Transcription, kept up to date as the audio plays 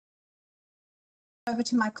Over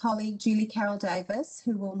to my colleague, Julie Carroll Davis,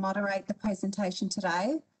 who will moderate the presentation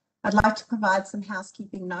today. I'd like to provide some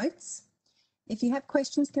housekeeping notes. If you have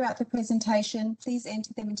questions throughout the presentation, please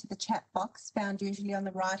enter them into the chat box found usually on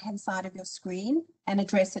the right-hand side of your screen and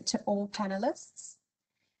address it to all panelists.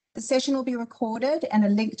 The session will be recorded and a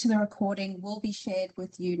link to the recording will be shared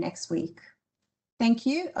with you next week. Thank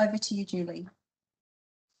you. Over to you, Julie.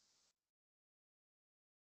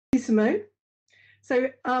 Thank you, Simone. So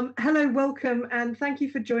hello, welcome, and thank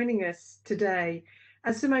you for joining us today.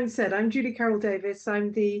 As Simone said, I'm Julie Carroll Davis.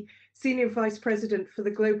 I'm the Senior Vice President for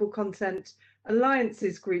the Global Content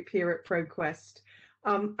Alliances Group here at ProQuest.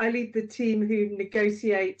 I lead the team who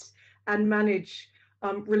negotiate and manage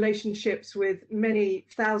relationships with many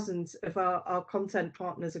thousands of our content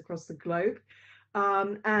partners across the globe,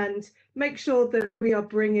 and make sure that we are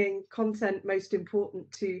bringing content most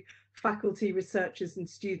important to faculty, researchers, and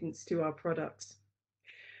students to our products.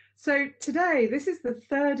 So today, this is the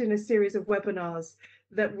third in a series of webinars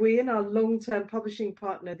that we and our long-term publishing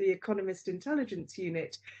partner, the Economist Intelligence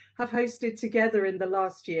Unit, have hosted together in the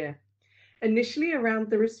last year. Initially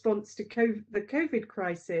around the response to the COVID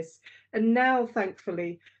crisis, and now,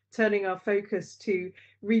 thankfully, turning our focus to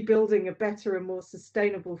rebuilding a better and more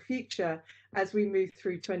sustainable future as we move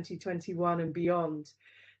through 2021 and beyond.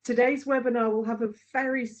 Today's webinar will have a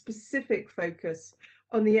very specific focus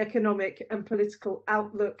on the economic and political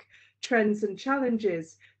outlook, trends and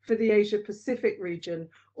challenges for the Asia-Pacific region,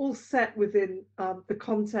 all set within the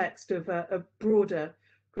context of a broader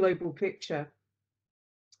global picture.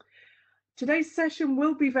 Today's session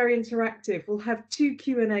will be very interactive. We'll have two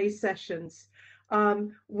Q&A sessions,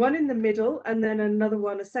 one in the middle and then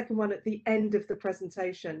a second one at the end of the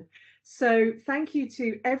presentation. So thank you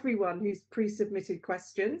to everyone who's pre-submitted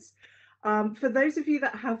questions. For those of you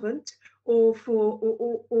that haven't, or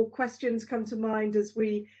questions come to mind as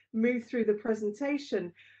we move through the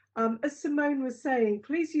presentation, as Simone was saying,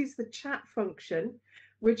 please use the chat function,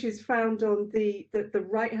 which is found on the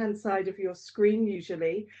right-hand side of your screen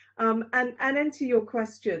usually, and enter your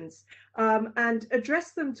questions and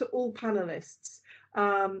address them to all panelists.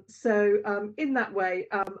 So in that way,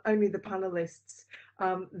 only the panelists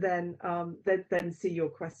then see your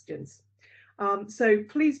questions. So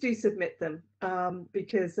please do submit them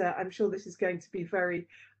because I'm sure this is going to be very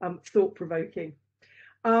thought-provoking.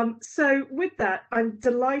 So with that, I'm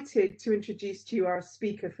delighted to introduce to you our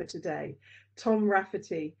speaker for today, Tom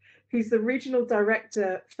Rafferty, who's the Regional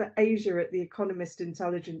Director for Asia at the Economist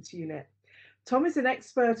Intelligence Unit. Tom is an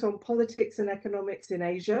expert on politics and economics in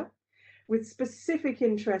Asia, with specific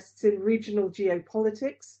interests in regional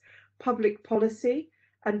geopolitics, public policy,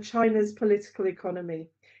 and China's political economy.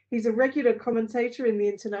 He's a regular commentator in the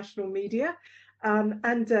international media and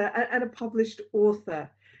a published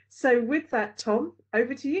author. So with that, Tom,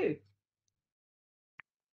 over to you.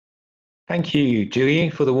 Thank you, Julie,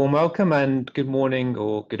 for the warm welcome, and good morning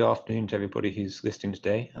or good afternoon to everybody who's listening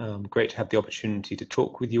today. Great to have the opportunity to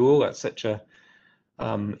talk with you all at such a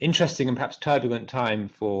interesting and perhaps turbulent time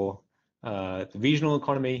for the regional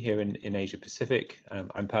economy here in Asia Pacific.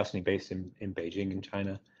 I'm personally based in Beijing in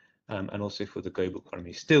China, and also for the global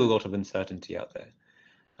economy. Still a lot of uncertainty out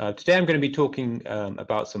there. Today I'm going to be talking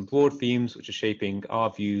about some broad themes which are shaping our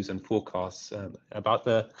views and forecasts about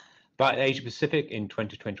Asia Pacific in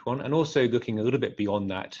 2021, and also looking a little bit beyond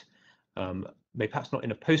that, maybe perhaps not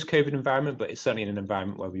in a post-COVID environment, but it's certainly in an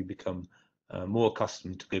environment where we become more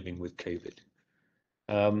accustomed to living with COVID.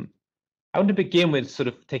 I want to begin with sort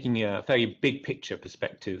of taking a very big picture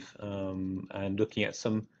perspective and looking at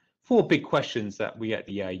some 4 big questions that we at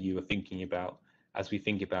the EIU are thinking about as we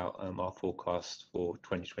think about our forecast for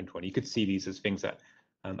 2021. You could see these as things that,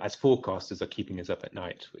 as forecasters, are keeping us up at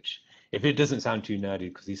night, which, if it doesn't sound too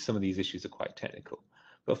nerdy, because some of these issues are quite technical.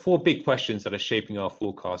 But 4 big questions that are shaping our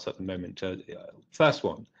forecast at the moment. First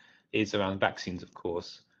one is around vaccines, of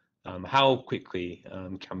course. How quickly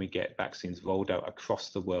can we get vaccines rolled out across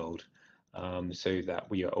the world so that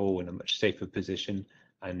we are all in a much safer position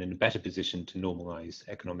and in a better position to normalize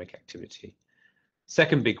economic activity?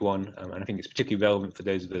 Second big one, and I think it's particularly relevant for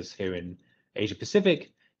those of us here in Asia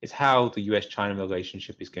Pacific, is how the US-China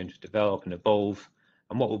relationship is going to develop and evolve,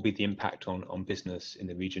 and what will be the impact on business in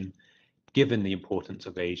the region, given the importance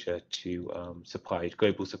of Asia to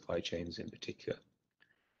global supply chains in particular.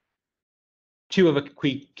 2 other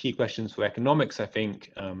key questions for economics, I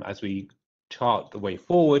think, as we chart the way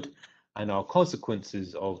forward and our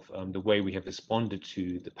consequences of the way we have responded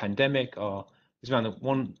to the pandemic is around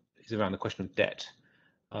the question of debt.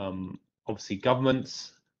 Obviously,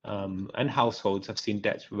 governments and households have seen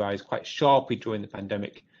debts rise quite sharply during the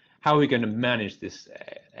pandemic. How are we going to manage this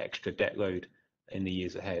extra debt load in the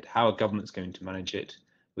years ahead? How are governments going to manage it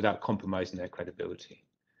without compromising their credibility?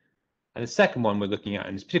 And the second one we're looking at,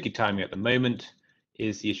 and it's particularly timely at the moment,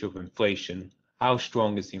 is the issue of inflation. How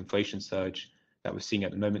strong is the inflation surge that we're seeing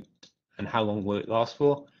at the moment, and how long will it last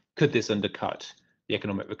for? Could this undercut the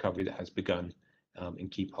economic recovery that has begun in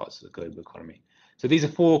key parts of the global economy? So these are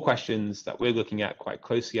four questions that we're looking at quite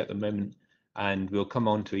closely at the moment, and we'll come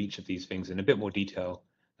on to each of these things in a bit more detail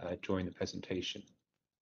during the presentation.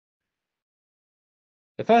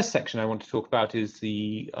 The first section I want to talk about is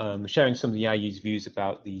the sharing some of the IU's views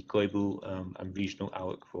about the global and regional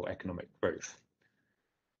outlook for economic growth.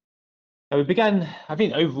 Now we began, I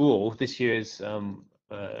think overall this year is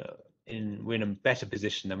we're in a better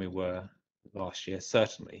position than we were last year,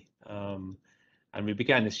 certainly. And we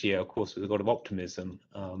began this year, of course, with a lot of optimism,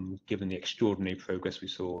 given the extraordinary progress we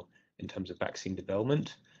saw in terms of vaccine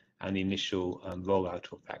development and the initial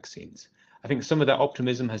rollout of vaccines. I think some of that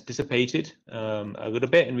optimism has dissipated a little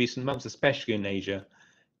bit in recent months, especially in Asia,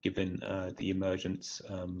 given the emergence,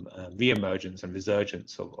 re-emergence and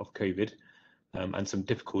resurgence of COVID and some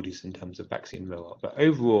difficulties in terms of vaccine rollout. But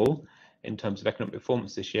overall, in terms of economic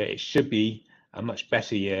performance this year, it should be a much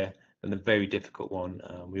better year than the very difficult one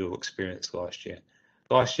we all experienced last year.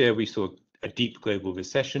 Last year, we saw a deep global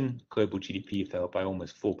recession. Global GDP fell by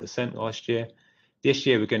almost 4% last year. This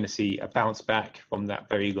year, we're going to see a bounce back from that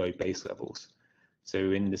very low base levels. So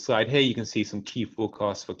in the slide here, you can see some key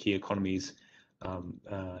forecasts for key economies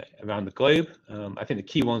around the globe. I think the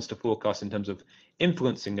key ones to forecast in terms of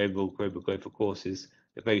influencing overall global growth, of course, is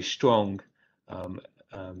the very strong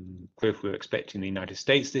growth we're expecting in the United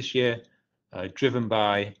States this year, driven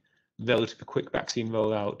by relatively quick vaccine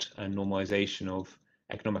rollout and normalization of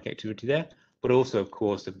economic activity there, but also, of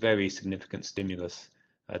course, a very significant stimulus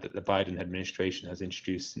that the Biden administration has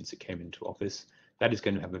introduced since it came into office. That is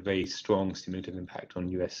going to have a very strong stimulative impact on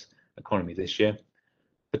US economy this year.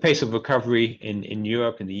 The pace of recovery in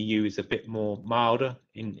Europe and the EU is a bit more milder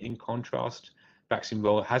in contrast. Vaccine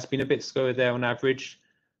rollout has been a bit slower there on average,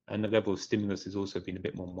 and the level of stimulus has also been a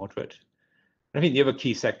bit more moderate. I think the other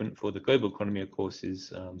key segment for the global economy, of course,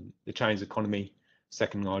 is the Chinese economy,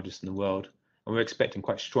 second largest in the world. And we're expecting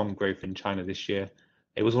quite strong growth in China this year.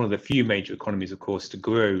 It was one of the few major economies, of course, to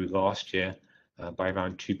grow last year by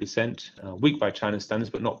around 2%, weak by China's standards,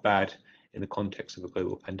 but not bad in the context of a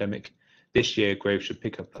global pandemic. This year, growth should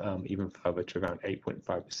pick up even further to around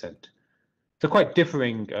 8.5%. So quite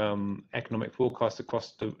differing economic forecasts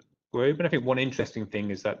across the globe. And I think one interesting thing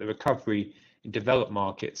is that the recovery in developed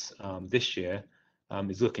markets this year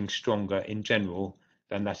is looking stronger in general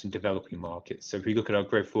than that in developing markets. So if we look at our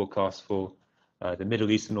growth forecast for the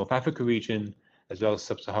Middle East and North Africa region, as well as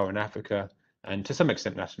Sub-Saharan Africa, and to some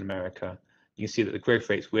extent Latin America, you can see that the growth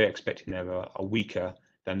rates we're expecting there are weaker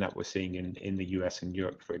than that we're seeing in the US and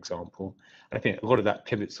Europe, for example. And I think a lot of that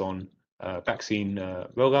pivots on vaccine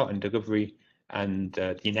rollout and delivery and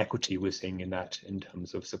the inequity we're seeing in that in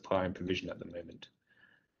terms of supply and provision at the moment.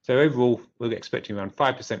 So overall, we're expecting around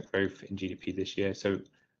 5% growth in GDP this year, so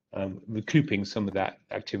recouping some of that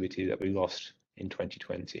activity that we lost in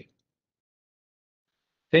 2020.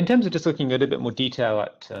 So in terms of just looking a little bit more detail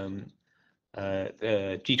at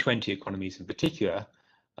the G20 economies in particular,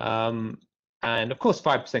 and of course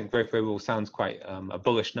 5% growth overall sounds quite a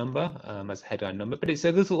bullish number as a headline number, but it's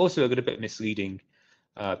also a little bit misleading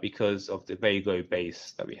because of the very low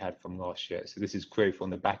base that we had from last year. So this is growth on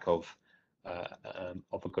the back of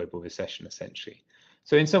a global recession, essentially.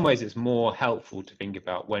 So in some ways, it's more helpful to think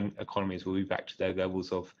about when economies will be back to their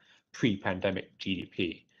levels of pre-pandemic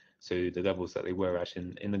GDP. So the levels that they were at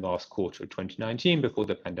in the last quarter of 2019 before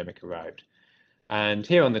the pandemic arrived. And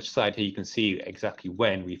here on the slide here, you can see exactly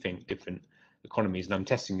when we think different economies, and I'm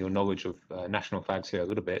testing your knowledge of national flags here a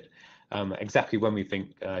little bit, exactly when we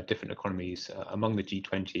think different economies among the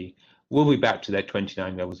G20 will be back to their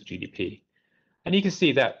 29 levels of GDP. And you can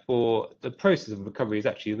see that for the process of recovery is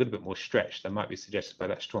actually a little bit more stretched than might be suggested by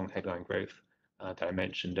that strong headline growth that I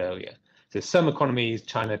mentioned earlier. So some economies,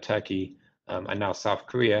 China, Turkey, and now South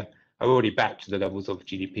Korea, are already back to the levels of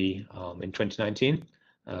GDP in 2019.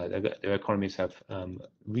 Their economies have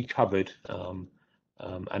recovered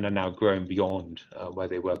and are now growing beyond where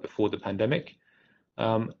they were before the pandemic.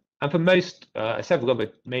 And for most, several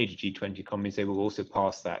other major G20 economies, they will also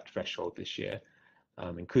pass that threshold this year,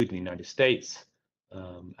 including the United States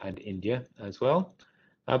and India as well.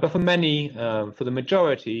 But for many, for the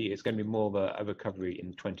majority, it's going to be more of a recovery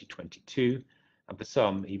in 2022, and for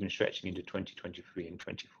some, even stretching into 2023 and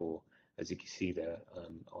 24, as you can see there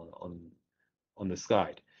on the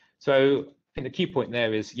slide. So I think the key point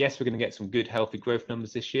there is, yes, we're going to get some good, healthy growth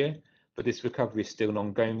numbers this year, but this recovery is still an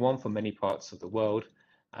ongoing one for many parts of the world.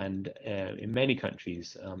 And in many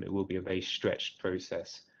countries, it will be a very stretched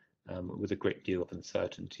process with a great deal of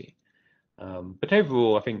uncertainty. But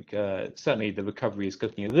overall, I think certainly the recovery is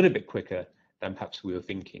looking a little bit quicker than perhaps we were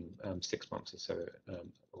thinking 6 months or so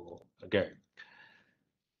ago.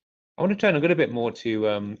 I want to turn a little bit more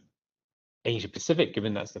to Asia Pacific,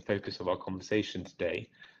 given that's the focus of our conversation today.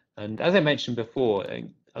 And as I mentioned before,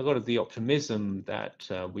 a lot of the optimism that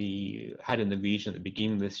we had in the region at the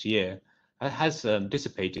beginning of this year has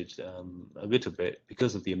dissipated a little bit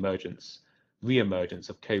because of the re-emergence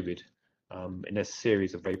of COVID in a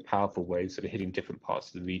series of very powerful waves that are hitting different parts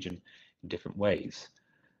of the region in different ways.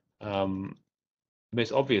 The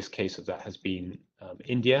most obvious case of that has been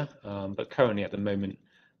India, but currently at the moment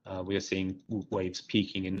we are seeing waves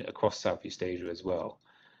peaking across Southeast Asia as well.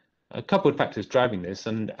 A couple of factors driving this,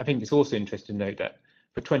 and I think it's also interesting to note that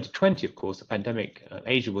for 2020, of course, the pandemic,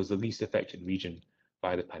 Asia was the least affected region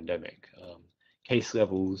by the pandemic. Case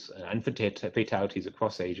levels and fatalities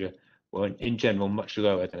across Asia were in general much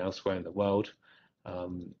lower than elsewhere in the world.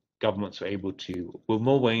 Governments were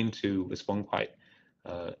more willing to respond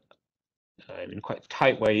in quite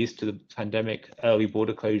tight ways to the pandemic, early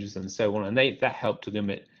border closures and so on, and that helped to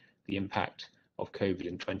limit the impact of COVID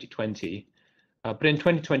in 2020. But in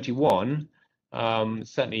 2021,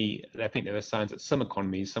 certainly I think there are signs that some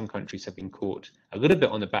countries have been caught a little bit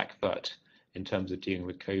on the back foot in terms of dealing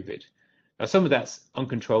with COVID. Now, some of that's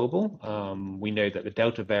uncontrollable. We know that the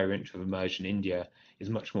Delta variant have emerged in India is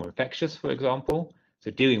much more infectious, for example. So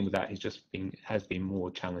dealing with that has been more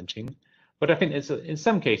challenging. But I think there's in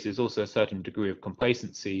some cases also a certain degree of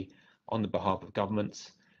complacency on the behalf of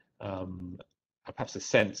governments. Perhaps a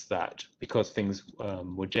sense that because things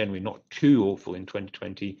were generally not too awful in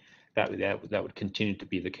 2020, that would continue to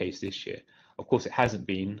be the case this year. Of course, it hasn't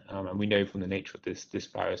been, and we know from the nature of this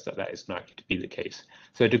virus that is likely to be the case.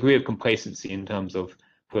 So a degree of complacency in terms of,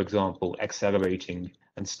 for example, accelerating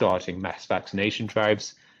and starting mass vaccination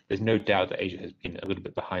drives. There's no doubt that Asia has been a little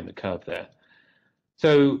bit behind the curve there.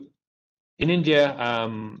 So in India,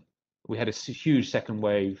 we had a huge second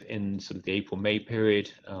wave in sort of the April-May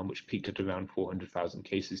period, which peaked at around 400,000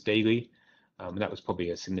 cases daily. That was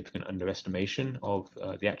probably a significant underestimation of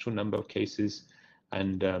the actual number of cases,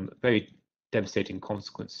 and very devastating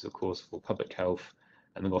consequences, of course, for public health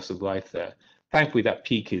and the loss of life there. Thankfully, that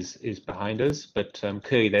peak is behind us, but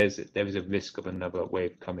clearly there is a risk of another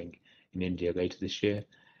wave coming in India later this year.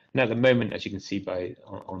 And at the moment, as you can see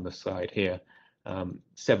on the slide here,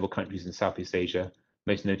 several countries in Southeast Asia,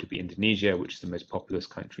 most notably Indonesia, which is the most populous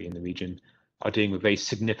country in the region, are dealing with very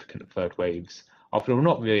significant third waves after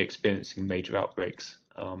not really experiencing major outbreaks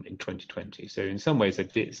in 2020. So in some ways,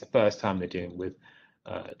 it's the first time they're dealing with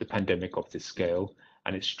the pandemic of this scale,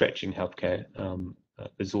 and it's stretching healthcare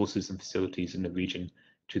resources and facilities in the region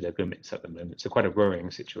to their limits at the moment. So quite a worrying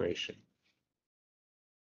situation.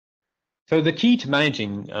 So the key to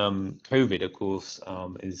managing COVID, of course,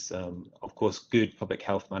 is of course good public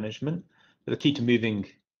health management. But the key to moving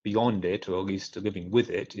beyond it, or at least living with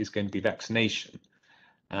it, is going to be vaccination.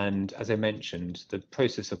 And as I mentioned, the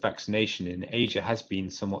process of vaccination in Asia has been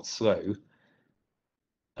somewhat slow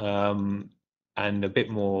and a bit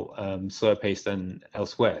more slower paced than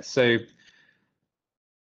elsewhere. So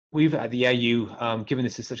we've at the AU, given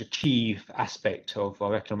this is such a key aspect of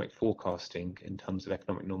our economic forecasting in terms of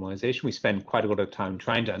economic normalization, we spend quite a lot of time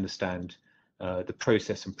trying to understand the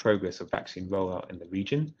process and progress of vaccine rollout in the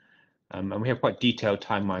region. And we have quite detailed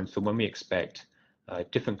timelines for when we expect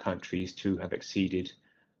different countries to have exceeded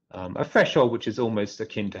a threshold which is almost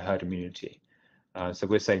akin to herd immunity. So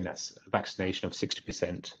we're saying that's a vaccination of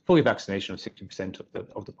 60%, fully vaccination of 60%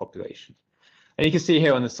 of the population. And you can see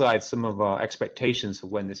here on the slide some of our expectations for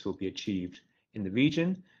when this will be achieved in the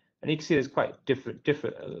region. And you can see there's quite different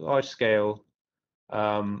large scale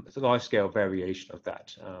variation of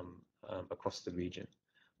that across the region.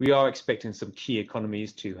 We are expecting some key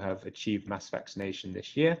economies to have achieved mass vaccination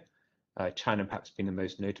this year. China perhaps being the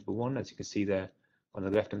most notable one, as you can see there on the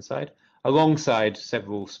left-hand side, alongside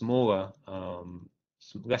several smaller,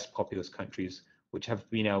 less populous countries which have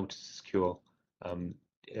been able to secure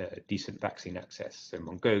decent vaccine access, so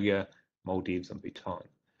Mongolia, Maldives, and Bhutan.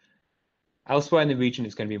 Elsewhere in the region,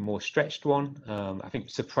 it's going to be a more stretched one. I think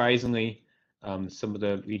surprisingly, some of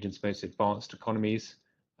the region's most advanced economies,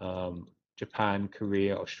 Japan,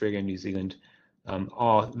 Korea, Australia, New Zealand,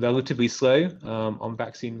 are relatively slow on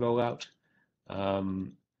vaccine rollout.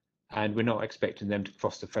 And we're not expecting them to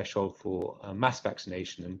cross the threshold for mass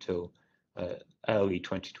vaccination until early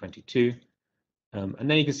 2022. And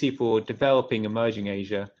then you can see for developing emerging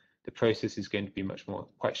Asia, the process is going to be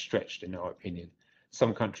quite stretched in our opinion.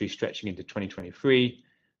 Some countries stretching into 2023,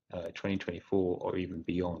 2024 or even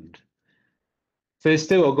beyond. So there's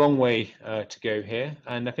still a long way to go here,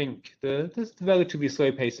 and I think the relatively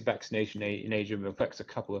slow pace of vaccination in Asia reflects a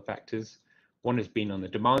couple of factors. One has been on the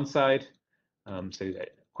demand side, so a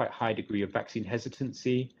quite high degree of vaccine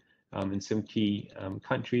hesitancy in some key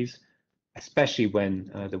countries, especially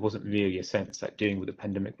when there wasn't really a sense that dealing with the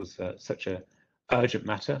pandemic was such a urgent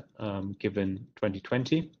matter given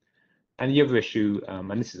 2020. And the other issue,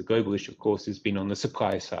 and this is a global issue, of course, has been on the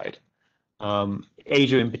supply side.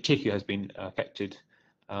 Asia in particular has been affected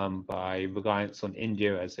by reliance on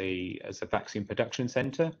India as a vaccine production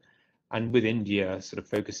center, and with India sort of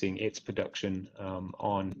focusing its production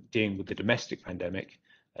on dealing with the domestic pandemic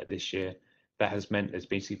this year, that has meant there's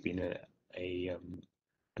basically been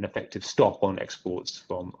an effective stop on exports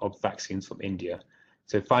of vaccines from India.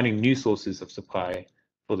 So finding new sources of supply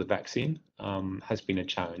for the vaccine has been a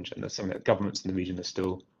challenge, and that's something that governments in the region are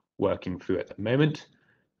still working through at the moment.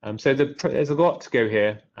 So there's a lot to go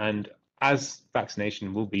here, and as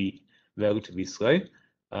vaccination will be relatively slow,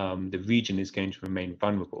 the region is going to remain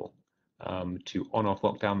vulnerable to on-off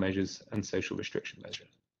lockdown measures and social restriction measures.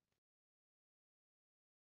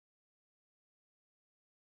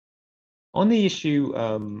 On the issue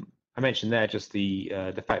I mentioned there, just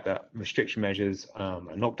the fact that restriction measures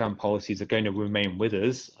and lockdown policies are going to remain with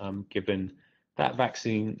us, given that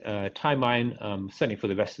vaccine timeline, certainly for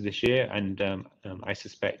the rest of this year, and I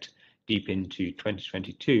suspect deep into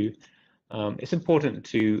 2022, it's important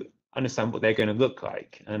to understand what they're going to look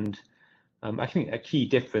like. And I think a key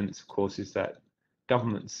difference, of course, is that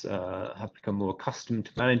governments have become more accustomed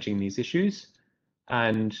to managing these issues.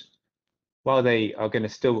 And while they are going to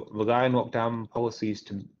still rely on lockdown policies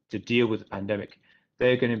to deal with the pandemic,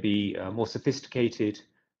 they're going to be more sophisticated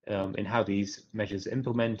in how these measures are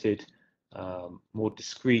implemented, more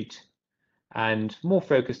discreet, and more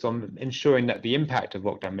focused on ensuring that the impact of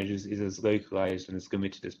lockdown measures is as localized and as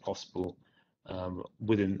limited as possible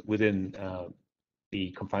within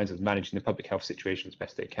the confines of managing the public health situation as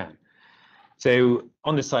best they can. So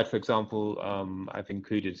on this slide, for example, I've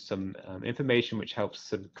included some information which helps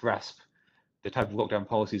sort of grasp the type of lockdown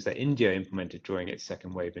policies that India implemented during its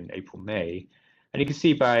second wave in April, May. And you can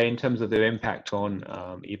see in terms of their impact on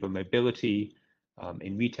either mobility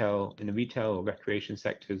in the retail or recreation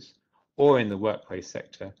sectors, or in the workplace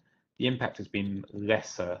sector, the impact has been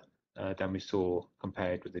lesser than we saw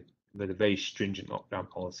compared with the very stringent lockdown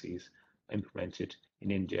policies implemented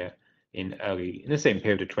in India in the same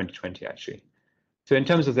period of 2020, actually. So in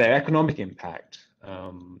terms of their economic impact,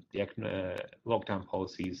 the lockdown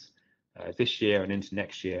policies this year and into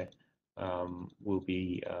next year will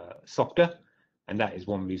be softer, and that is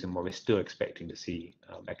one reason why we're still expecting to see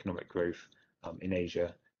economic growth in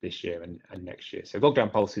Asia this year and next year. So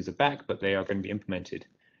lockdown policies are back, but they are going to be implemented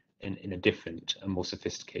in a different and more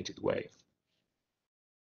sophisticated way.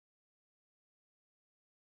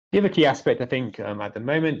 The other key aspect, I think, at the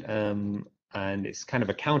moment, and it's kind of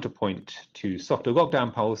a counterpoint to softer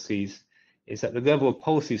lockdown policies, is that the level of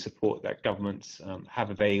policy support that governments have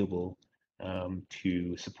available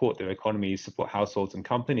to support their economies, support households and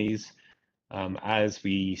companies, as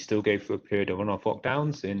we still go through a period of on-off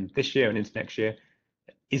lockdowns in this year and into next year,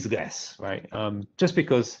 is less, right? Just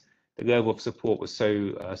because the level of support was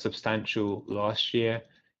so substantial last year,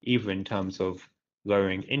 either in terms of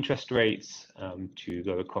lowering interest rates to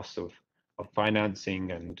lower costs of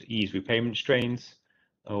financing and ease repayment strains,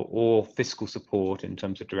 or fiscal support in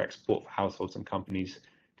terms of direct support for households and companies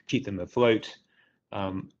to keep them afloat.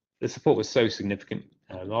 The support was so significant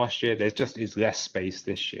last year, there just is less space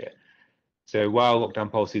this year. So while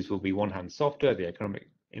lockdown policies will be, one hand, softer, the economic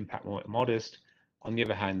impact more modest, on the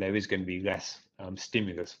other hand, there is going to be less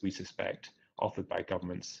stimulus, we suspect, offered by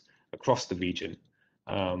governments across the region.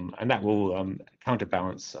 And that will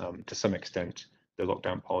counterbalance, to some extent, the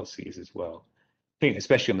lockdown policies as well. I think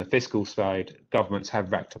especially on the fiscal side, governments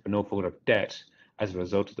have racked up an awful lot of debt as a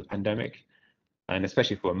result of the pandemic. And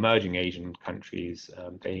especially for emerging Asian countries,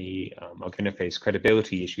 they are going to face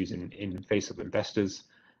credibility issues in the face of investors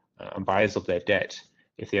and buyers of their debt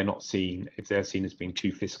if they're seen as being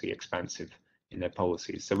too fiscally expansive in their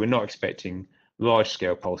policies. So we're not expecting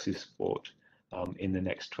large-scale policy support in the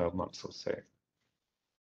next 12 months or so.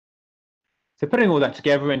 So putting all that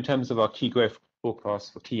together in terms of our key growth forecasts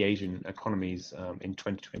for key Asian economies in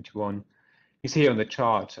 2021, you see here on the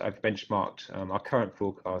chart, I've benchmarked our current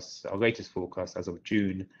forecasts, our latest forecast as of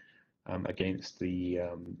June, against the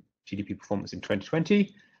GDP performance in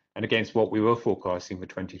 2020 and against what we were forecasting for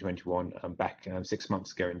 2021 back 6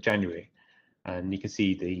 months ago in January. And you can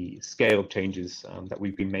see the scale of changes that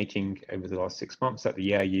we've been making over the last 6 months at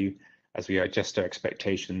the EIU as we adjust our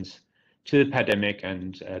expectations to the pandemic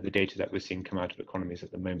and the data that we're seeing come out of economies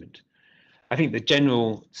at the moment. I think the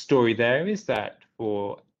general story there is that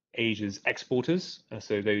for Asia's exporters,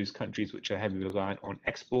 so those countries which are heavily reliant on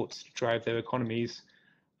exports to drive their economies,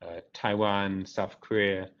 Taiwan, South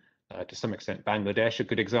Korea, to some extent Bangladesh are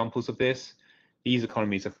good examples of this. These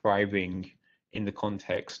economies are thriving in the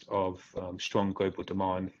context of strong global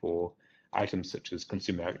demand for items such as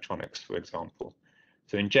consumer electronics, for example.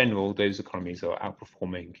 So in general, those economies are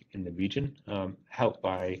outperforming in the region, helped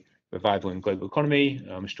by revival in global economy,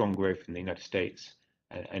 strong growth in the United States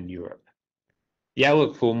and Europe. The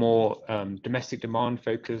outlook for more domestic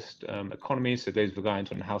demand-focused economies, so those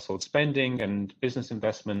reliant on household spending and business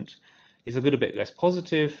investment, is a little bit less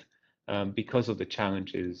positive because of the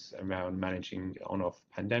challenges around managing on-off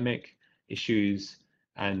pandemic issues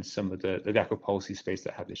and some of the lack of policy space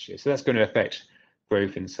that have this year. So that's going to affect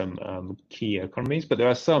growth in some key economies, but there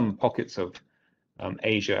are some pockets of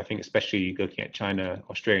Asia, I think especially looking at China,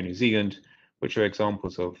 Australia, New Zealand, which are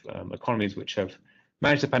examples of economies which have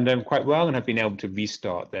managed the pandemic quite well and have been able to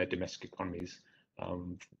restart their domestic economies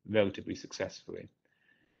relatively successfully.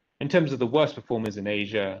 In terms of the worst performers in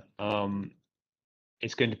Asia,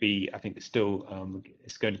 it's going to be, I think, it's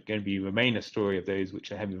going to remain a story of those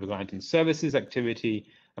which are heavily reliant on services activity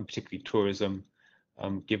and particularly tourism,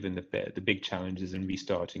 given the big challenges in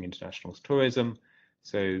restarting international tourism.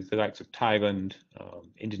 So the likes of Thailand,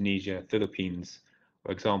 Indonesia, Philippines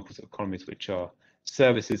are examples of economies which are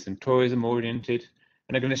services and tourism oriented,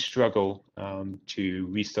 and are going to struggle to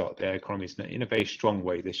restart their economies in a very strong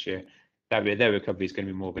way this year. Their recovery is going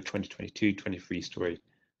to be more of a 2022-23 story,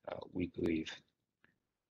 we believe.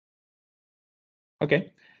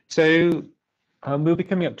 Okay, so we'll be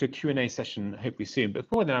coming up to a Q&A session hopefully soon.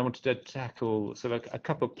 Before then, I wanted to tackle sort of a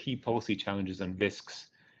couple of key policy challenges and risks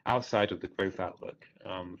outside of the growth outlook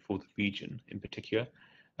for the region in particular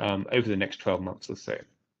over the next 12 months or so.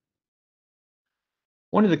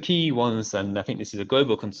 One of the key ones, and I think this is a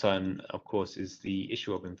global concern, of course, is the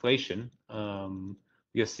issue of inflation.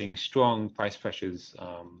 We are seeing strong price pressures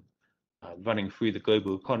running through the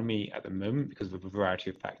global economy at the moment because of a variety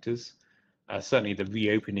of factors. Certainly the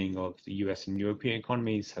reopening of the US and European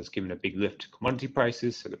economies has given a big lift to commodity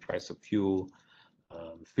prices, so the price of fuel,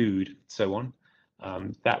 food, so on.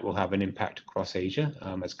 That will have an impact across Asia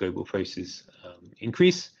as global prices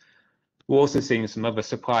increase. We're also seeing some other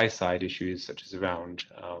supply side issues, such as around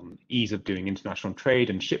ease of doing international trade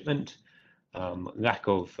and shipment, lack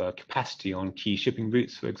of capacity on key shipping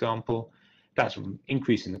routes, for example. That's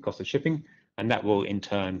increasing the cost of shipping, and that will in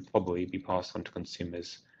turn probably be passed on to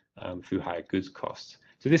consumers through higher goods costs.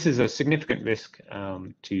 So this is a significant risk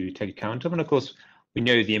to take account of, and of course, we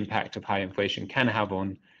know the impact of high inflation can have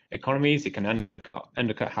on economies. It can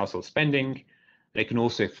undercut household spending. They can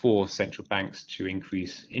also force central banks to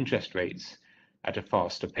increase interest rates at a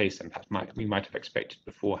faster pace than perhaps we might have expected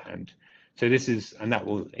beforehand. So this is, and that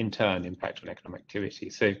will in turn impact on economic activity.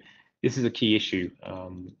 So this is a key issue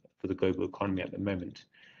for the global economy at the moment.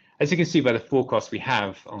 As you can see by the forecast we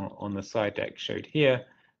have on the slide deck showed here,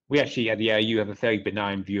 we actually at the AIU have a fairly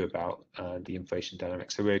benign view about the inflation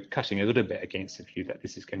dynamics. So we're cutting a little bit against the view that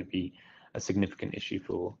this is going to be a significant issue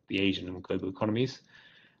for the Asian and global economies.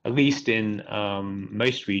 At least in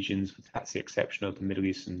most regions, with perhaps the exception of the Middle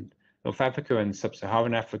East and North Africa and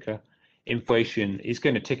Sub-Saharan Africa, inflation is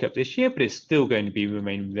going to tick up this year, but it's still going to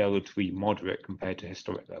remain relatively moderate compared to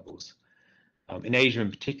historic levels. In Asia in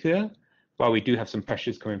particular, while we do have some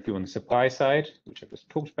pressures coming through on the supply side, which I've just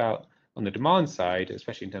talked about, on the demand side,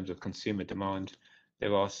 especially in terms of consumer demand,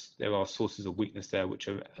 there are sources of weakness there which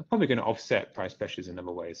are probably going to offset price pressures in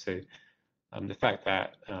other ways. So the fact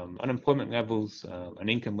that unemployment levels and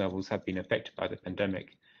income levels have been affected by the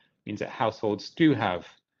pandemic means that households do have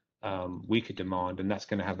weaker demand, and that's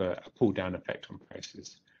going to have a pull-down effect on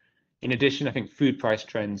prices. In addition, I think food price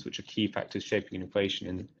trends, which are key factors shaping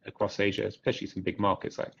inflation across Asia, especially some big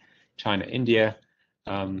markets like China, India,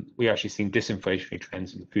 we are actually seeing disinflationary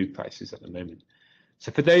trends in food prices at the moment.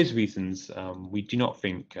 So for those reasons, we do not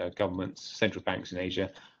think governments, central banks in Asia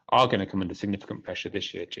are going to come under significant pressure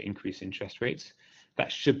this year to increase interest rates.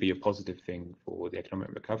 That should be a positive thing for the economic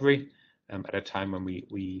recovery at a time when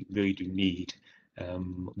we really do need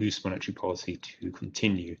loose monetary policy to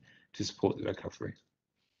continue to support the recovery.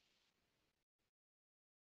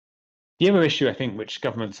 The other issue, I think, which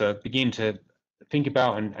governments are beginning to think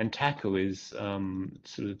about and tackle is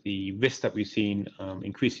sort of the risk that we've seen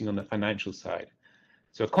increasing on the financial side.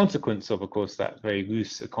 So a consequence of course, that very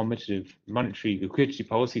loose accommodative monetary liquidity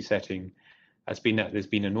policy setting has been that there's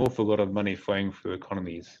been an awful lot of money flowing through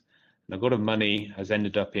economies. And a lot of money has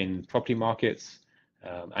ended up in property markets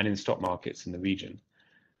and in stock markets in the region.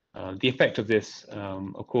 The effect of this,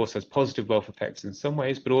 of course, has positive wealth effects in some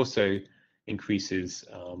ways, but also increases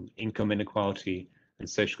income inequality and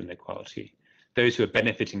social inequality. Those who are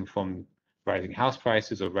benefiting from rising house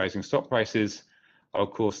prices or rising stock prices are,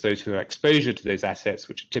 of course, those who have exposure to those assets,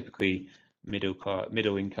 which are typically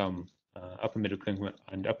middle income, upper middle income,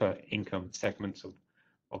 and upper income segments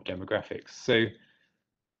of demographics. So,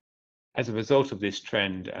 as a result of this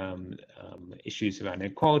trend, issues around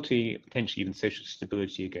inequality, potentially even social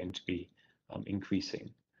stability, are going to be increasing.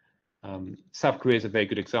 South Korea is a very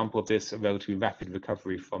good example of this, a relatively rapid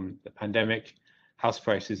recovery from the pandemic. House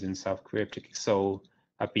prices in South Korea, particularly Seoul,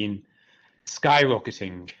 have been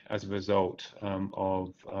skyrocketing as a result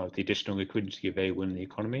of the additional liquidity available in the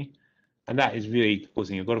economy. And that is really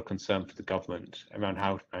causing a lot of concern for the government around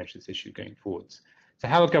how to manage this issue going forwards. So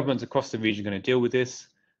how are governments across the region going to deal with this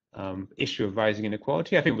issue of rising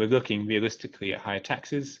inequality? I think we're looking realistically at higher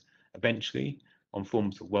taxes eventually on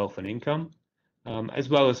forms of wealth and income, as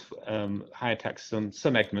well as higher taxes on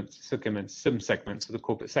some segments of the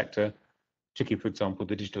corporate sector, particularly, for example,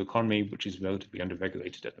 the digital economy, which is relatively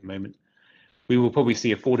underregulated at the moment. We will probably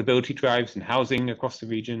see affordability drives in housing across the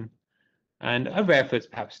region, and other efforts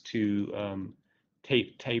perhaps to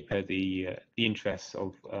taper the interests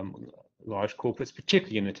of large corporates,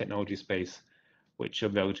 particularly in the technology space, which are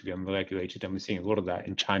relatively unregulated, and we're seeing a lot of that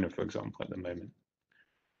in China, for example, at the moment.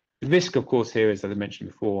 The risk, of course, here is, as I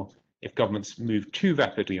mentioned before, if governments move too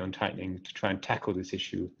rapidly on tightening to try and tackle this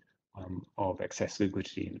issue of excess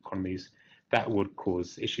liquidity in economies, that would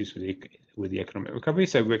cause issues with the economic recovery.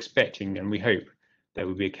 So we're expecting, and we hope, there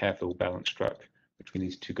will be a careful balance struck between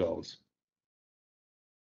these two goals.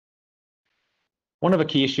 One of the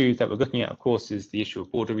key issues that we're looking at, of course, is the issue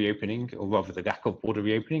of border reopening, or rather the lack of border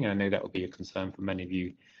reopening. I know that will be a concern for many of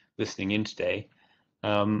you listening in today.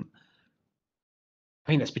 I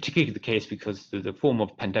think that's particularly the case because the form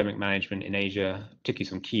of pandemic management in Asia, particularly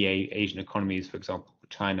some key Asian economies, for example,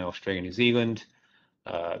 China, Australia, New Zealand,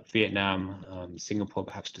 Vietnam, Singapore,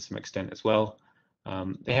 perhaps to some extent as well.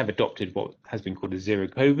 They have adopted what has been called a zero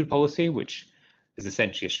COVID policy, which is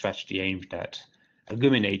essentially a strategy aimed at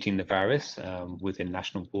eliminating the virus within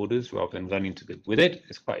national borders rather than learning to live with it.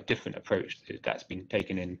 It's quite a different approach that's been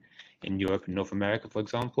taken in Europe and North America, for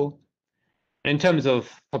example. And in terms of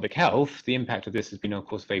public health, the impact of this has been, of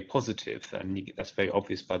course, very positive, and that's very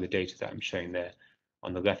obvious by the data that I'm showing there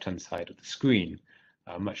on the left-hand side of the screen.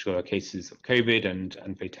 Much lower cases of COVID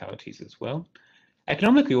and fatalities as well.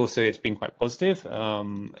 Economically, also, it's been quite positive.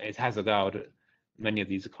 It has allowed many of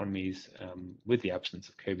these economies, with the absence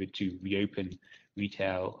of COVID, to reopen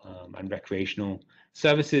retail and recreational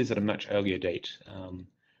services at a much earlier date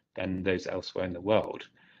than those elsewhere in the world.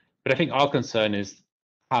 But I think our concern is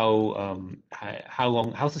how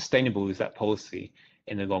sustainable is that policy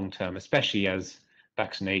in the long term, especially as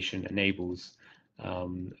vaccination enables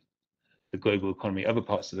the global economy, other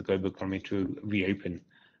parts of the global economy, to reopen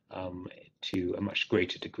to a much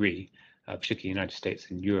greater degree, particularly the United States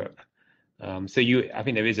and Europe. I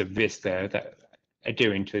think there is a risk there that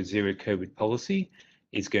adhering to a zero COVID policy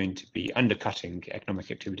is going to be undercutting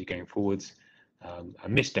economic activity going forwards, a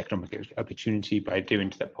missed economic opportunity by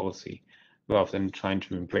adhering to that policy, rather than trying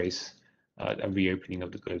to embrace a reopening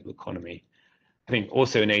of the global economy. I think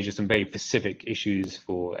also in Asia, some very specific issues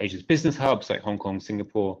for Asia's business hubs like Hong Kong,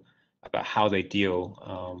 Singapore, about how they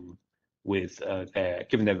deal with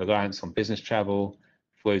given their reliance on business travel,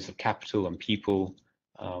 flows of capital and people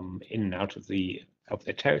in and out of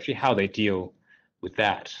their territory, how they deal with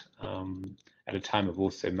that at a time of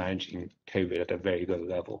also managing COVID at a very low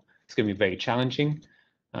level. It's going to be very challenging,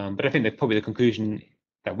 but I think that probably the conclusion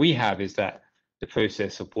that we have is that the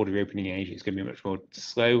process of border reopening in Asia is going to be much more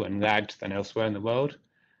slow and lagged than elsewhere in the world,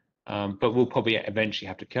 but we'll probably eventually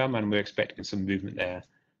have to come, and we're expecting some movement there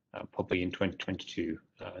probably in 2022,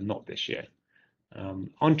 not this year.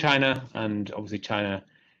 On China, and obviously China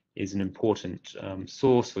is an important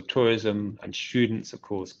source for tourism and students, of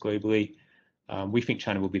course, globally. We think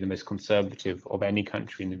China will be the most conservative of any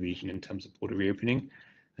country in the region in terms of border reopening,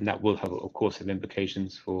 and that will have, of course, have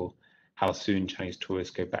implications for how soon Chinese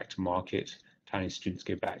tourists go back to market, Chinese students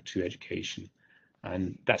go back to education.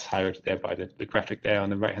 And that's highlighted there by the graphic there on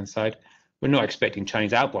the right-hand side. We're not expecting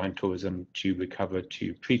Chinese outbound tourism to recover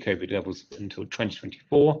to pre-COVID levels until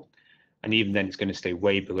 2024, and even then it's going to stay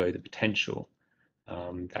way below the potential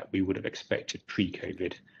that we would have expected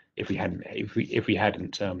pre-COVID if we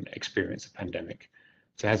hadn't experienced a pandemic.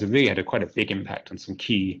 So it has really had quite a big impact on some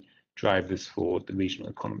key drivers for the regional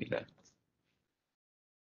economy there.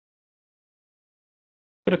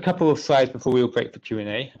 Got a couple of slides before we'll break for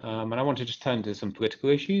Q&A, and I want to just turn to some political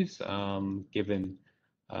issues, given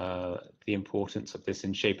the importance of this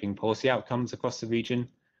in shaping policy outcomes across the region.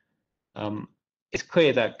 It's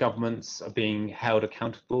clear that governments are being held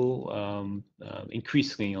accountable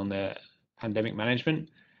increasingly on their pandemic management,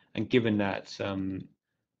 and given that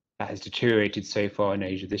that has deteriorated so far in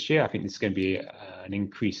Asia this year, I think this is going to be an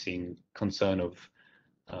increasing concern of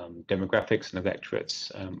demographics and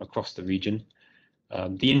electorates across the region.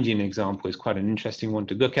 The Indian example is quite an interesting one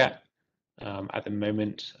to look at the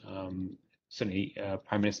moment. Certainly,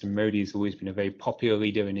 Prime Minister Modi has always been a very popular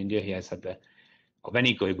leader in India. He has had of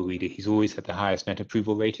any global leader, he's always had the highest net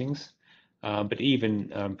approval ratings. But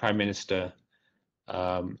even Prime Minister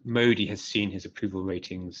Modi has seen his approval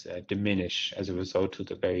ratings diminish as a result of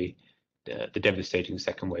the devastating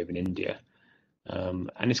second wave in India.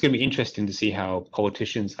 And it's going to be interesting to see how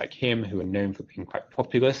politicians like him, who are known for being quite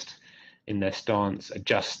populist in their stance,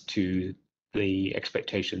 adjust to the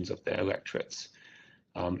expectations of their electorates.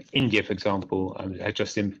 India, for example, has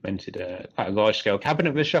just implemented quite a large-scale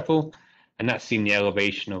cabinet reshuffle, and that's seen the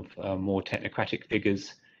elevation of more technocratic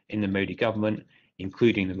figures in the Modi government,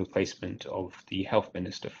 including the replacement of the health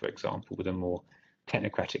minister, for example, with a more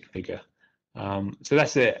technocratic figure. So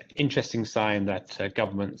that's an interesting sign that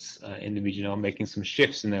governments in the region are making some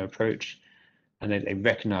shifts in their approach, and they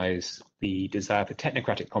recognize the desire for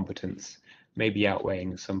technocratic competence maybe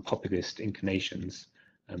outweighing some populist inclinations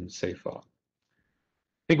so far.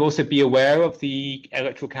 I think also be aware of the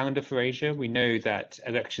electoral calendar for Asia. We know that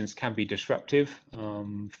elections can be disruptive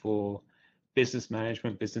for business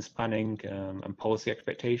management, business planning, and policy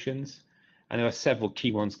expectations. And there are several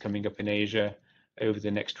key ones coming up in Asia over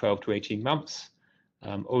the next 12 to 18 months.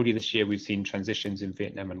 Already this year, we've seen transitions in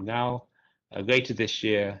Vietnam and Laos. Later this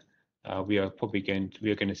year, we are going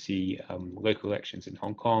to see local elections in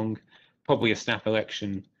Hong Kong, probably a snap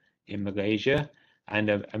election in Malaysia, and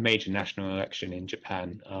a major national election in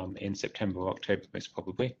Japan in September or October, most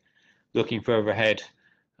probably. Looking further ahead,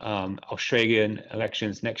 Australian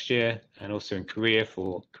elections next year, and also in Korea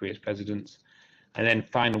for Korea's presidents. And then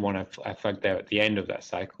final one I flagged there at the end of that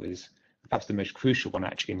cycle is perhaps the most crucial one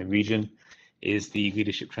actually in the region, is the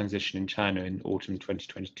leadership transition in China in autumn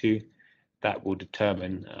 2022. That will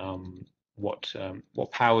determine what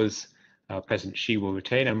powers President Xi will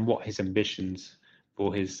retain and what his ambitions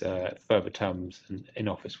for his further terms in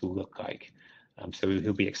office will look like. So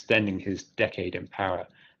he'll be extending his decade in power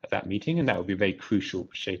at that meeting, and that will be very crucial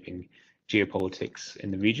for shaping geopolitics in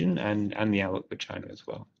the region and the outlook for China as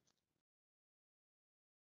well.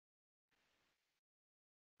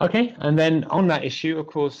 Okay, and then on that issue, of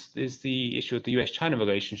course, is the issue of the US-China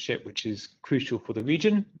relationship, which is crucial for the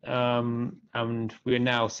region. And we're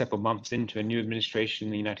now several months into a new administration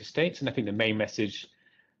in the United States, and I think the main message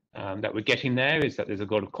that we're getting there is that there's a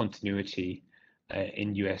lot of continuity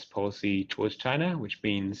in US policy towards China, which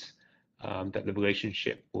means that the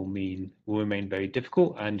relationship will remain very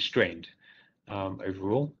difficult and strained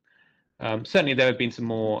overall. Certainly, there have been some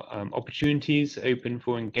more opportunities open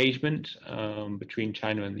for engagement between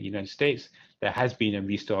China and the United States. There has been a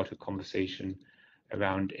restart of conversation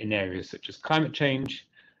around in areas such as climate change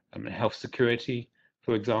and health security,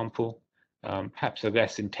 for example. Perhaps a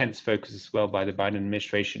less intense focus as well by the Biden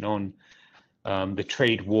administration on the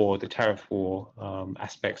trade war, the tariff war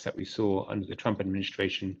aspects that we saw under the Trump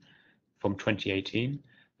administration from 2018.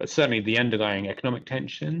 But certainly the underlying economic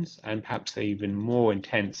tensions and perhaps even more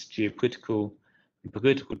intense geopolitical and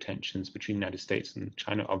political tensions between the United States and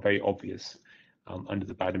China are very obvious under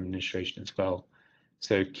the Biden administration as well.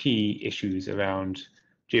 So key issues around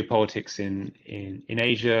geopolitics in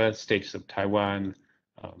Asia, status of Taiwan,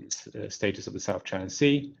 status of the South China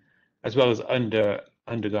Sea, as well as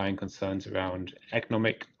underlying concerns around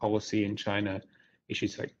economic policy in China,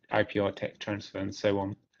 issues like IPR tech transfer and so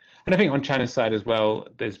on. And I think on China's side as well,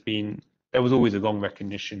 there was always a long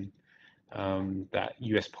recognition that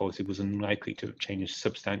US policy was unlikely to have changed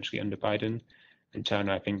substantially under Biden. And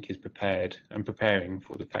China, I think, is prepared and preparing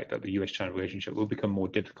for the fact that the US-China relationship will become more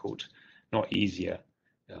difficult, not easier,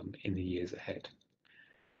 in the years ahead.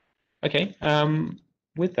 Okay,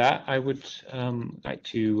 with that, I would like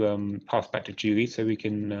to pass back to Julie so we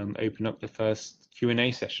can open up the first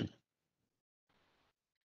Q&A session.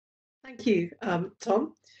 Thank you,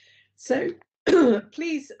 Tom. So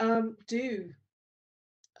please do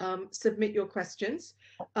submit your questions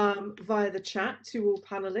via the chat to all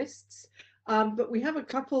panelists. But we have a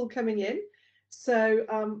couple coming in.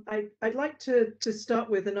 So I'd like to start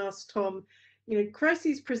with and ask Tom,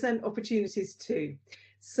 crises present opportunities too.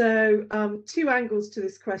 So two angles to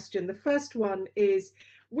this question. The first one is,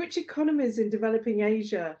 which economies in developing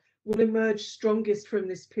Asia will emerge strongest from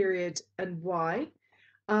this period and why?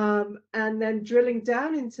 And then drilling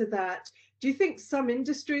down into that, Do you think some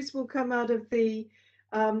industries will come out of the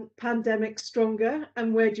pandemic stronger,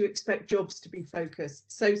 and where do you expect jobs to be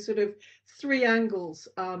focused? So sort of three angles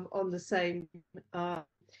on the same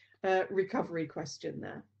recovery question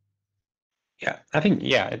there. Yeah, I think,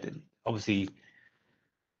 yeah, obviously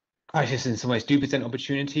crises in some ways do present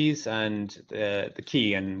opportunities, and the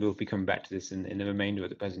key, and we'll be coming back to this in the remainder of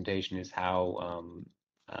the presentation, is how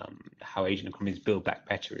Asian economies build back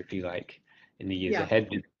better, if you like, in the years ahead.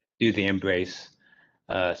 Do they embrace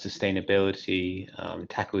sustainability,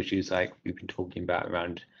 tackle issues like we've been talking about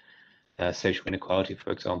around social inequality,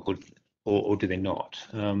 for example, or do they not?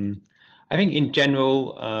 I think in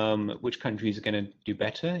general, which countries are going to do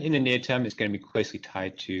better in the near term is going to be closely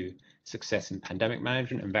tied to success in pandemic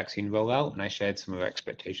management and vaccine rollout, and I shared some of our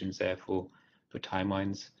expectations there for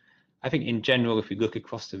timelines. I think in general, if we look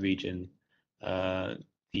across the region,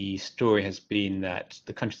 the story has been that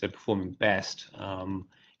the countries that are performing best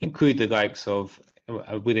include the likes of,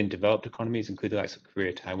 within developed economies, include the likes of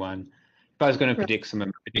Korea, Taiwan. If I was going to predict some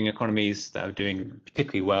emerging economies that are doing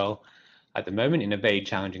particularly well at the moment in a very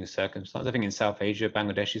challenging circumstance, I think in South Asia,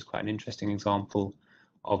 Bangladesh is quite an interesting example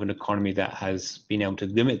of an economy that has been able to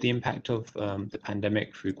limit the impact of the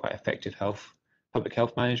pandemic through quite effective public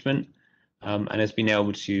health management, and has been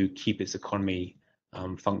able to keep its economy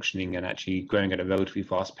functioning and actually growing at a relatively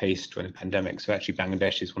fast pace during the pandemic. So actually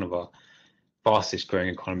Bangladesh is one of our fastest growing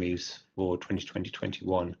economies for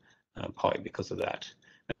 2020-21, partly because of that.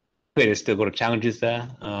 There's still a lot of challenges there,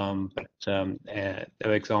 but there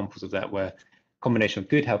are examples of that where a combination of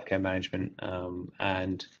good healthcare management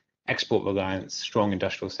and export reliance, strong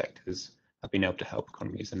industrial sectors have been able to help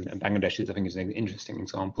economies, and Bangladesh, I think, is an interesting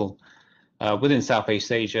example. Within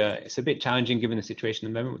Southeast Asia, it's a bit challenging given the situation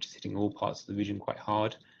at the moment, which is hitting all parts of the region quite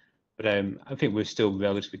hard. But I think we're still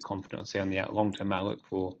relatively confident, say, on the long-term outlook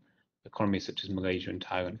for economies such as Malaysia and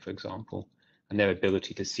Thailand, for example, and their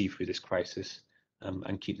ability to see through this crisis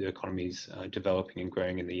and keep their economies developing and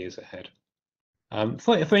growing in the years ahead.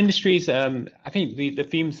 For industries, I think the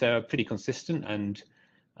themes there are pretty consistent and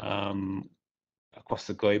across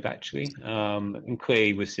the globe, actually. And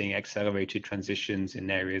clearly, we're seeing accelerated transitions in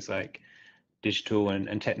areas like digital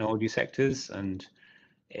and technology sectors. And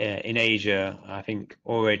in Asia, I think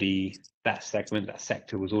already that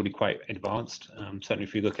sector was already quite advanced. Certainly,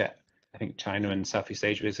 if you look at, I think, China and Southeast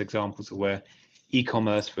Asia as examples of where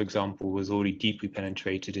e-commerce, for example, was already deeply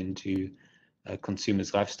penetrated into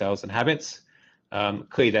consumers' lifestyles and habits.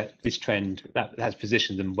 Clearly, that this trend that has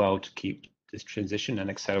positioned them well to keep this transition and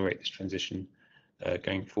accelerate this transition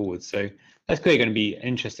going forward. So that's clearly going to be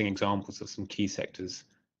interesting examples of some key sectors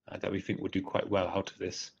that we think will do quite well out of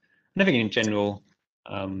this. And I think in general,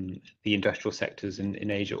 the industrial sectors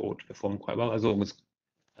in Asia ought to perform quite well as long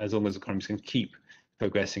as economies can keep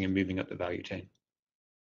progressing and moving up the value chain.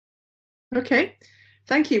 Okay,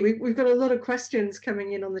 thank you. We've got a lot of questions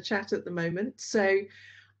coming in on the chat at the moment. So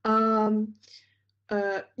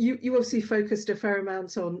you obviously focused a fair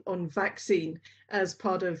amount on vaccine as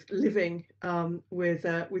part of living with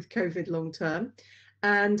COVID long term.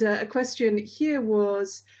 And a question here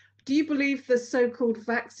was, do you believe the so-called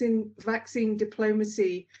vaccine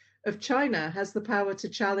diplomacy of China has the power to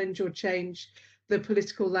challenge or change the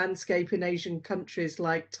political landscape in Asian countries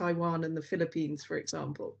like Taiwan and the Philippines, for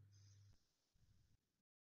example?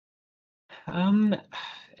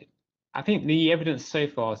 I think the evidence so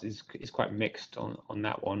far is quite mixed on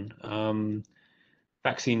that one.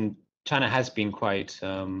 China has been quite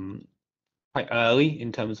early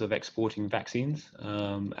in terms of exporting vaccines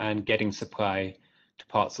and getting supply to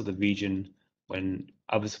parts of the region when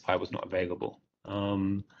other supply was not available.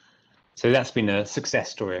 So that's been a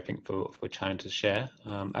success story, I think, for China to share.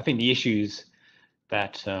 I think the issues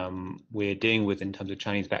that we're dealing with in terms of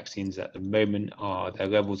Chinese vaccines at the moment are their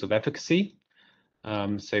levels of efficacy.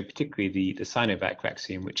 So particularly the Sinovac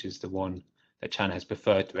vaccine, which is the one that China has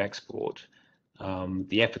preferred to export,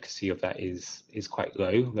 the efficacy of that is quite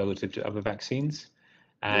low relative to other vaccines,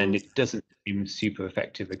 and it doesn't seem super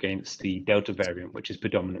effective against the Delta variant, which is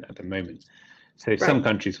predominant at the moment. So some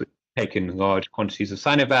countries have taken large quantities of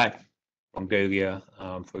Sinovac. Mongolia,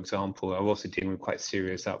 for example, are also dealing with quite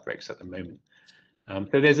serious outbreaks at the moment.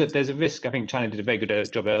 So there's a risk. I think China did a very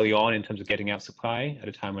good job early on in terms of getting out supply at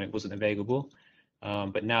a time when it wasn't available.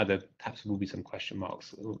 But now there perhaps will be some question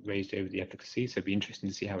marks raised over the efficacy. So it'd be interesting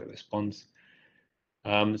to see how it responds.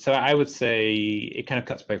 So I would say it kind of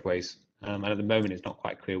cuts both ways. And at the moment, it's not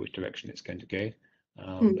quite clear which direction it's going to go.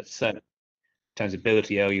 But certainly, China's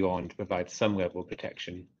ability early on to provide some level of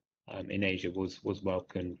protection in Asia was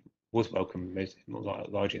welcome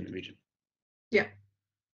largely in the region. Yeah.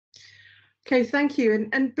 Okay, thank you.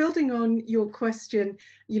 And building on your question,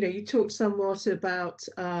 you talked somewhat about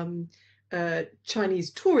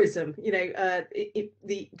Chinese tourism,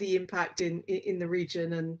 the impact in the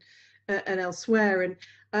region and elsewhere. And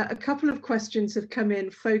a couple of questions have come in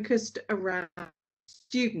focused around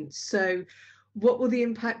students. So, what will the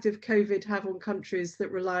impact of COVID have on countries that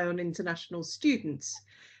rely on international students?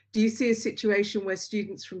 Do you see a situation where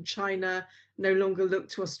students from China no longer look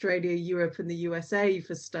to Australia, Europe, and the USA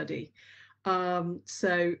for study?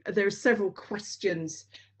 So there are several questions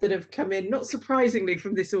that have come in, not surprisingly,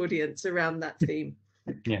 from this audience around that theme.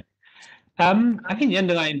 Yeah. I think the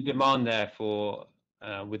underlying demand there for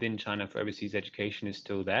within China for overseas education is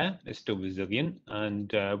still there. It's still resilient,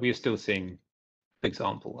 and we are still seeing, for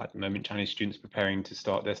example, at the moment, Chinese students preparing to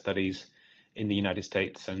start their studies in the United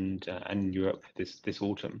States and Europe this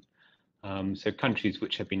autumn. So countries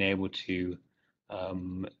which have been able to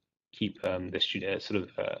keep the student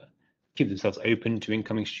keep themselves open to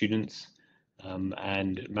incoming students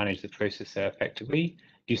and manage the process there effectively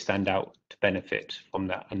do stand out to benefit from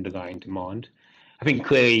that underlying demand. I think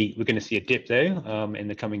clearly we're going to see a dip though in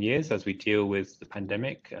the coming years as we deal with the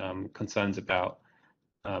pandemic. Concerns about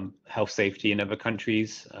health safety in other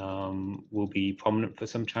countries will be prominent for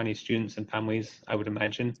some Chinese students and families, I would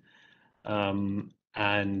imagine.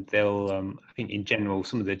 And they'll, I think in general,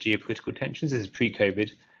 some of the geopolitical tensions, this is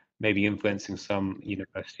pre-COVID, maybe influencing some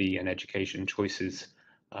university and education choices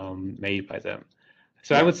made by them.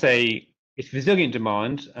 So I would say it's resilient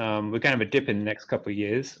demand. We're going to have a dip in the next couple of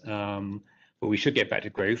years, but we should get back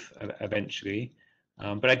to growth eventually.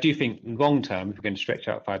 But I do think long term, if we're going to stretch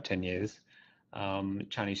out 5-10 years,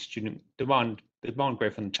 Chinese student demand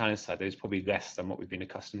growth on the China side, there's probably less than what we've been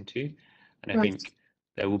accustomed to. And I think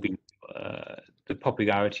there will be the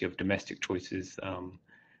popularity of domestic choices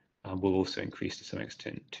will also increase to some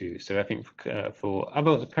extent too. So I think for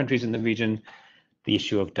other countries in the region, the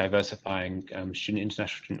issue of diversifying international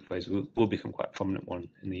student flows will become quite a prominent one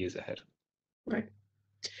in the years ahead. Right.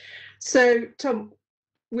 So, Tom,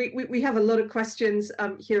 we have a lot of questions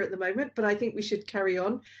here at the moment, but I think we should carry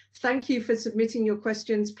on. Thank you for submitting your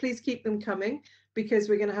questions. Please keep them coming because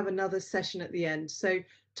we're going to have another session at the end. So,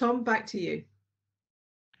 Tom, back to you.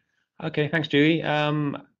 Okay, thanks, Julie.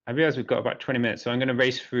 I realize we've got about 20 minutes, so I'm going to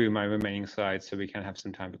race through my remaining slides so we can have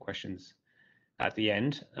some time for questions at the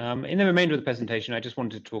end. In the remainder of the presentation, I just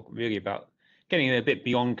wanted to talk really about getting a bit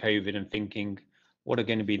beyond COVID and thinking what are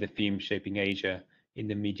going to be the themes shaping Asia in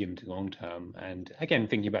the medium to long term. And again,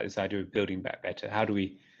 thinking about this idea of building back better.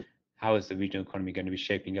 How is the regional economy going to be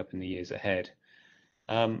shaping up in the years ahead?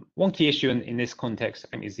 One key issue in this context, I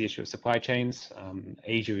think, is the issue of supply chains.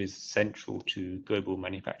 Asia is central to global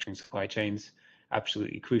manufacturing supply chains,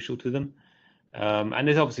 absolutely crucial to them. And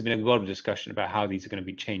there's obviously been a lot of discussion about how these are going to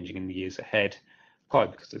be changing in the years ahead,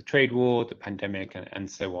 partly because of the trade war, the pandemic, and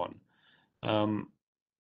so on.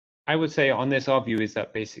 I would say on this, our view is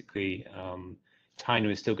that basically China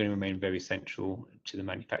is still going to remain very central to the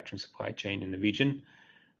manufacturing supply chain in the region.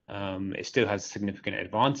 It still has significant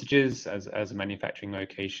advantages as a manufacturing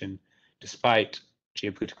location, despite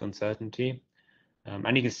geopolitical uncertainty.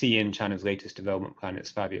 And you can see in China's latest development plan,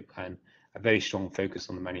 its 5-year plan, a very strong focus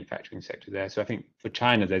on the manufacturing sector there. So I think for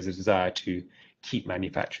China, there's a desire to keep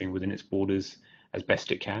manufacturing within its borders as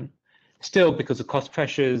best it can. Still, because of cost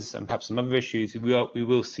pressures and perhaps some other issues, we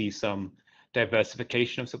will see some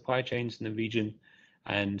diversification of supply chains in the region.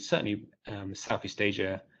 And certainly Southeast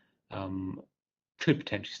Asia could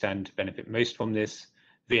potentially stand to benefit most from this.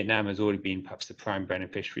 Vietnam has already been perhaps the prime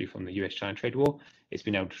beneficiary from the US-China trade war. It's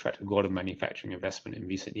been able to attract a lot of manufacturing investment in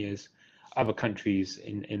recent years. Other countries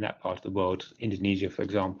in that part of the world, Indonesia, for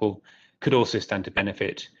example, could also stand to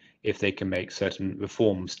benefit if they can make certain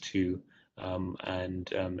reforms to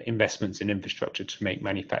and investments in infrastructure to make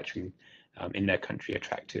manufacturing in their country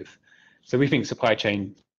attractive. So we think supply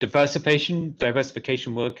chain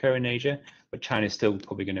diversification will occur in Asia, but China is still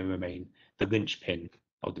probably going to remain the linchpin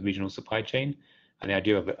of the regional supply chain. And the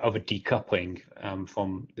idea of a decoupling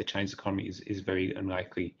from the Chinese economy is very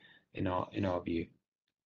unlikely in our view.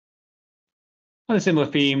 On a similar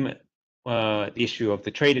theme, the issue of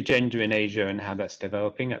the trade agenda in Asia and how that's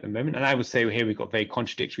developing at the moment. And I would say here we've got very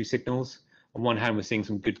contradictory signals. On one hand, we're seeing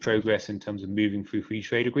some good progress in terms of moving through free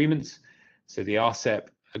trade agreements. So the RCEP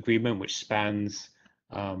agreement, which spans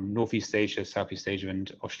Northeast Asia, Southeast Asia,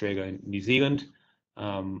 and Australia and New Zealand,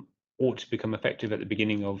 ought to become effective at the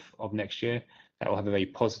beginning of next year. That will have a very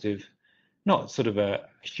positive, not sort of a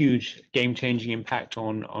huge game-changing impact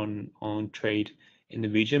on trade in the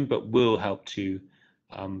region, but will help to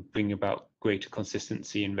bring about greater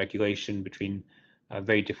consistency and regulation between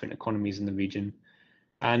very different economies in the region.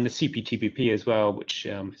 And the CPTPP as well, which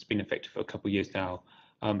has been effective for a couple of years now,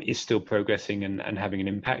 is still progressing and having an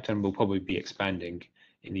impact, and will probably be expanding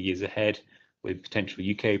in the years ahead with potential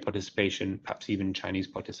UK participation, perhaps even Chinese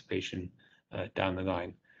participation down the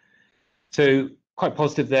line. So quite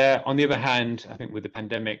positive there. On the other hand, I think with the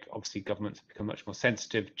pandemic, obviously governments have become much more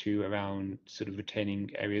sensitive to around sort of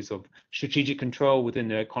retaining areas of strategic control within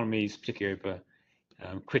their economies, particularly over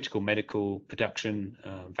critical medical production,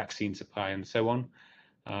 vaccine supply, and so on.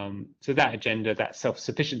 So that agenda, that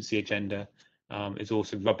self-sufficiency agenda, is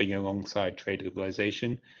also rubbing alongside trade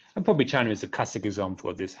liberalization. And probably China is a classic example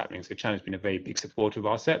of this happening. So China's been a very big supporter of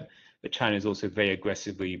RCEP, but China is also very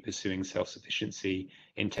aggressively pursuing self-sufficiency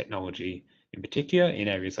in technology, in particular in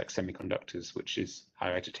areas like semiconductors, which is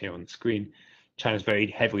highlighted here on the screen. China's very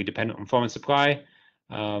heavily dependent on foreign supply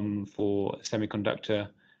for semiconductor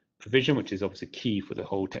provision, which is obviously key for the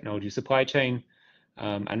whole technology supply chain.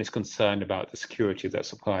 And is concerned about the security of that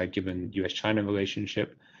supply given US-China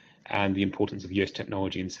relationship and the importance of US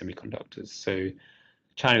technology in semiconductors. So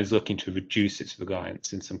China is looking to reduce its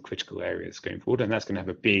reliance in some critical areas going forward, and that's going to have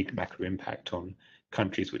a big macro impact on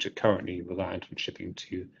countries which are currently reliant on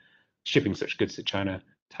shipping such goods to China,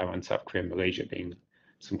 Taiwan, South Korea, and Malaysia being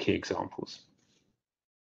some key examples.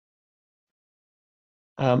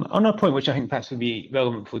 On a point which I think perhaps would be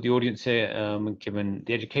relevant for the audience here, given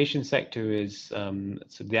the education sector is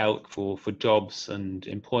sort of the outlook for jobs and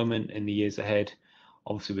employment in the years ahead.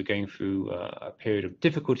 Obviously, we're going through a period of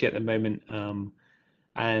difficulty at the moment,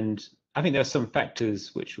 and I think there are some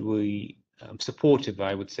factors which will be supportive,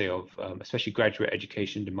 I would say, of especially graduate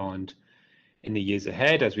education demand in the years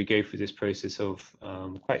ahead as we go through this process of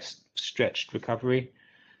quite stretched recovery.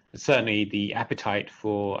 Certainly the appetite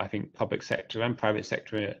for, I think, public sector and private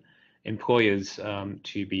sector employers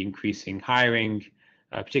to be increasing hiring,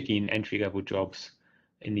 particularly in entry-level jobs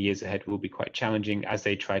in the years ahead, will be quite challenging as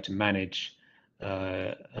they try to manage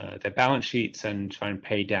their balance sheets and try and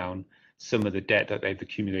pay down some of the debt that they've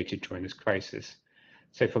accumulated during this crisis.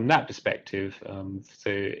 So from that perspective,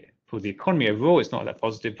 so for the economy overall, it's not that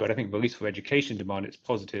positive, but I think at least for education demand, it's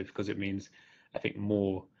positive because it means, I think,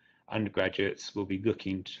 more undergraduates will be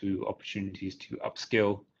looking to opportunities to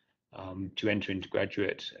upskill, to enter into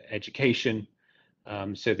graduate education,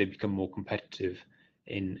 so they become more competitive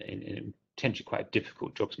in potentially quite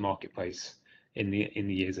difficult jobs marketplace in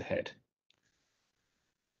the years ahead.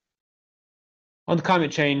 On the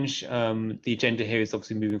climate change, the agenda here is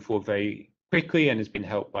obviously moving forward very quickly and has been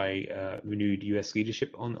helped by renewed US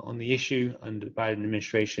leadership on the issue under the Biden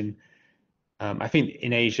administration. I think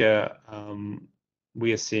in Asia,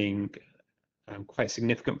 we are seeing quite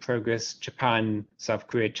significant progress. Japan, South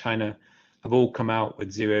Korea, China have all come out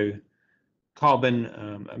with zero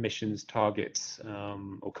carbon emissions targets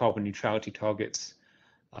or carbon neutrality targets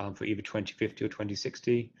for either 2050 or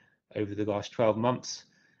 2060 over the last 12 months.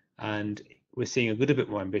 And we're seeing a little bit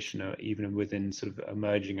more ambition even within sort of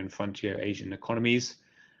emerging and frontier Asian economies.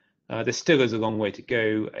 There still is a long way to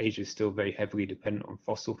go. Asia is still very heavily dependent on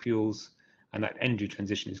fossil fuels, and that energy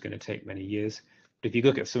transition is going to take many years. But if you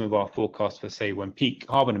look at some of our forecasts for, say, when peak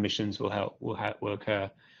carbon emissions will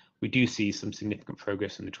occur, we do see some significant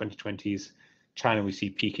progress in the 2020s. China, we see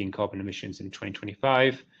peaking carbon emissions in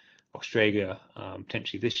 2025, Australia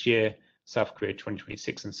potentially this year, South Korea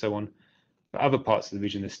 2026, and so on. But other parts of the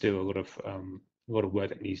region, there's still a lot of work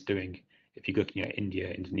that needs doing. If you're looking at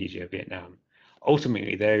India, Indonesia, Vietnam.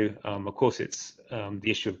 Ultimately, though, of course, it's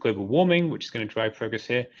the issue of global warming, which is going to drive progress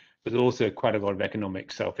here, but also quite a lot of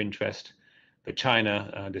economic self-interest. For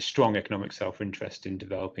China, there's strong economic self-interest in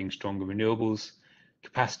developing stronger renewables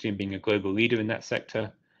capacity and being a global leader in that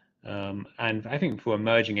sector. And I think for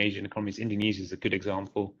emerging Asian economies, Indonesia is a good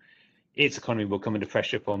example. Its economy will come under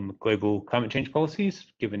pressure from global climate change policies,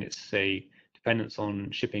 given its, say, dependence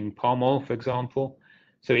on shipping palm oil, for example.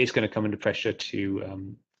 So it's going to come under pressure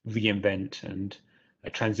to reinvent and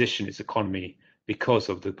transition its economy because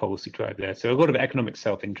of the policy drive there. So a lot of economic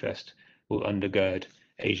self-interest will undergird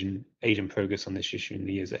Asian progress on this issue in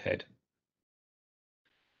the years ahead.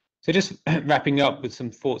 So just wrapping up with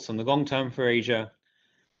some thoughts on the long term for Asia.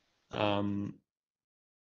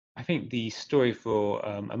 I think the story for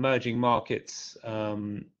emerging markets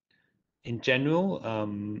in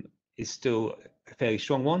general is still a fairly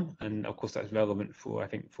strong one, and of course that's relevant for, I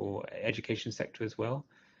think, for education sector as well.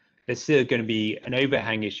 There's still going to be an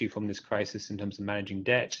overhang issue from this crisis in terms of managing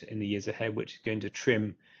debt in the years ahead, which is going to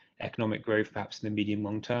trim economic growth perhaps in the medium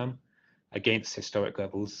long term against historic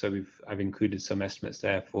levels. So I've included some estimates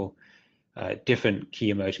there for different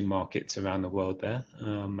key emerging markets around the world there,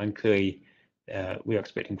 and clearly we are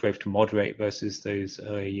expecting growth to moderate versus those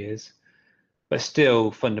earlier years. But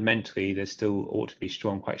still, fundamentally, there still ought to be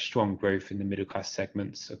quite strong growth in the middle class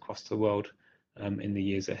segments across the world in the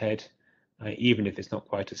years ahead, even if it's not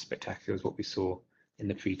quite as spectacular as what we saw in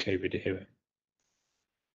the pre-COVID era.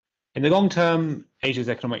 In the long term, Asia's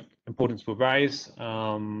economic importance will rise.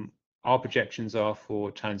 Our projections are for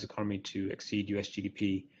China's economy to exceed US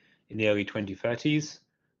GDP in the early 2030s.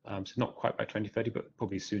 So not quite by 2030, but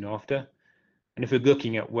probably soon after. And if we're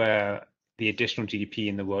looking at where the additional GDP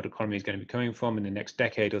in the world economy is going to be coming from in the next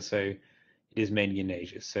decade or so, it is mainly in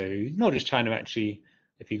Asia. So not just China, actually.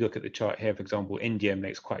 If you look at the chart here, for example, India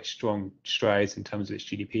makes quite strong strides in terms of its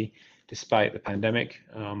GDP, despite the pandemic.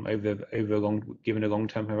 Given a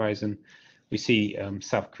long-term horizon, we see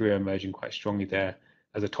South Korea emerging quite strongly there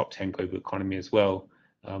as a top 10 global economy as well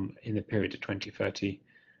in the period to 2030.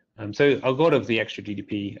 So a lot of the extra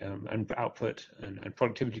GDP and output and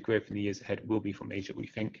productivity growth in the years ahead will be from Asia, we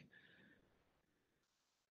think.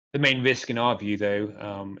 The main risk in our view,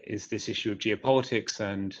 though, is this issue of geopolitics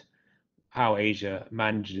and how Asia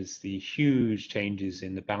manages the huge changes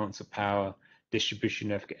in the balance of power,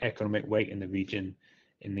 distribution of economic weight in the region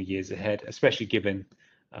in the years ahead, especially given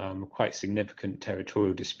quite significant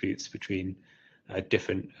territorial disputes between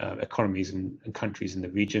different economies and countries in the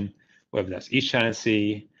region, whether that's East China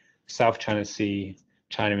Sea, South China Sea,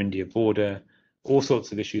 China-India border, all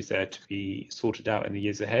sorts of issues there to be sorted out in the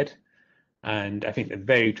years ahead. And I think the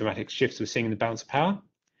very dramatic shifts we're seeing in the balance of power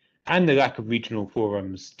and the lack of regional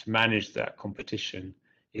forums to manage that competition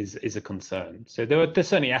is a concern. So there's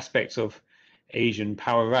certainly aspects of Asian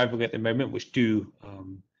power rivalry at the moment which do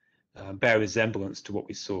bear resemblance to what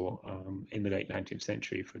we saw in the late 19th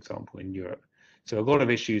century, for example, in Europe. So a lot of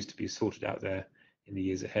issues to be sorted out there in the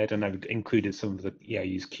years ahead, and I've included some of the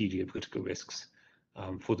EIU's key geopolitical risks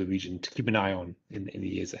for the region to keep an eye on in the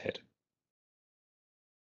years ahead.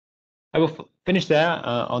 I will finish there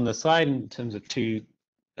on the slide in terms of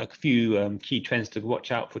a few key trends to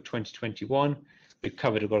watch out for 2021. We've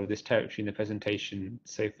covered a lot of this territory in the presentation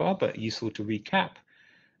so far, but useful to recap.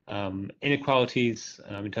 Inequalities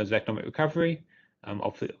in terms of economic recovery, a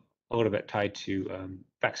lot of it tied to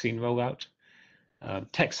vaccine rollout.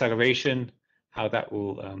 Tech acceleration, how that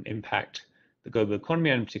will impact the global economy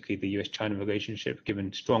and particularly the US-China relationship,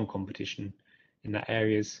 given strong competition in that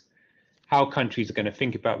areas. How countries are going to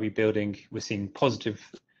think about rebuilding. We're seeing positive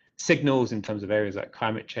signals in terms of areas like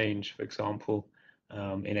climate change, for example,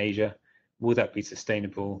 in Asia. Will that be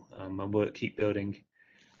sustainable and will it keep building?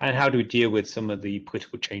 And how do we deal with some of the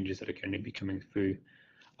political changes that are going to be coming through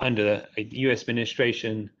under a US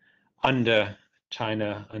administration, under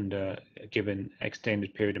China, under a given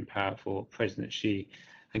extended period in power for President Xi,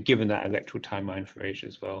 and given that electoral timeline for Asia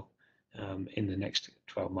as well in the next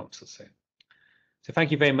 12 months or so. So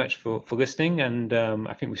thank you very much for listening, and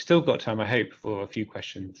I think we've still got time, I hope, for a few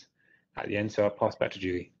questions at the end, so I'll pass back to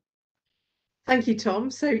Julie. Thank you,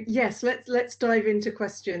 Tom. So yes, let's dive into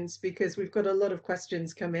questions because we've got a lot of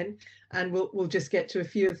questions come in, and we'll just get to a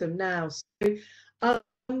few of them now. So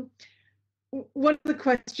one of the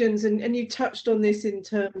questions, and you touched on this in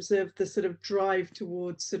terms of the sort of drive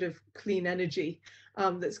towards sort of clean energy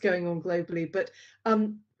that's going on globally, but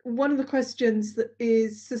one of the questions that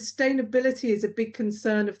is sustainability is a big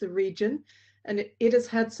concern of the region, and it has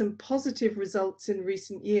had some positive results in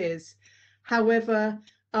recent years. However,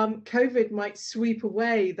 COVID might sweep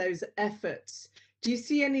away those efforts. Do you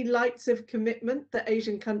see any lights of commitment that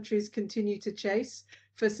Asian countries continue to chase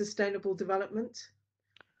for sustainable development?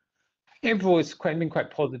 Overall, it's been quite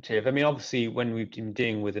positive. I mean, obviously, when we've been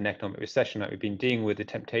dealing with an economic recession, like we've been dealing with the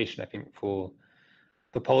temptation, I think, for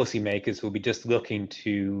policymakers will be just looking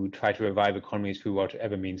to try to revive economies through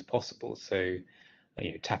whatever means possible. So,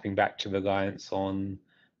 tapping back to reliance on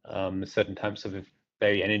certain types of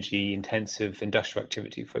very energy-intensive industrial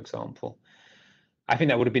activity, for example. I think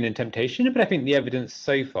that would have been a temptation, but I think the evidence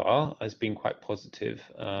so far has been quite positive.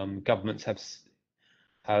 Governments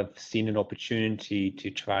have seen an opportunity to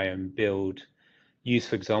try and use,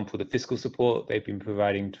 for example, the fiscal support they've been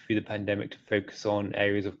providing through the pandemic to focus on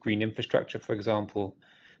areas of green infrastructure, for example.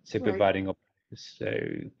 So providing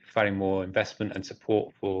more investment and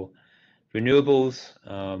support for renewables,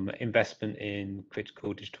 investment in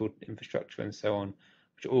critical digital infrastructure and so on,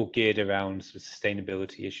 which are all geared around sort of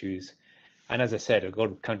sustainability issues. And as I said, a lot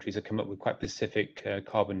of countries have come up with quite specific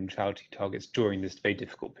carbon neutrality targets during this very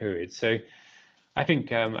difficult period. So I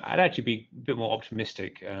think I'd actually be a bit more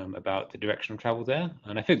optimistic about the direction of travel there.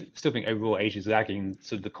 And I still think overall Asia is lagging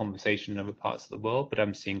sort of the conversation in other parts of the world, but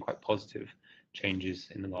I'm seeing quite positive changes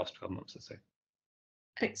in the last 12 months or so.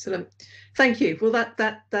 Excellent, thank you. Well,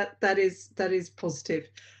 that is positive.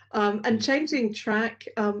 And changing track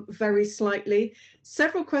very slightly,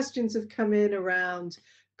 several questions have come in around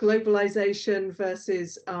globalization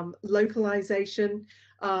versus localization,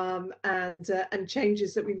 and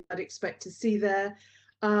changes that we might expect to see there.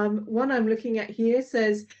 One I'm looking at here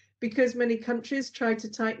says, because many countries try to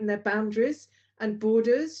tighten their boundaries and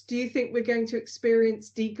borders, do you think we're going to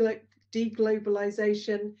experience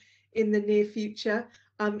deglobalization in the near future,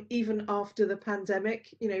 even after the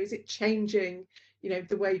pandemic? You know, is it changing, you know,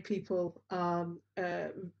 the way people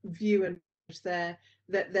view and manage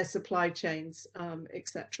their supply chains,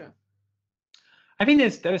 etc.? I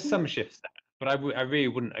think there's some shifts there, but I really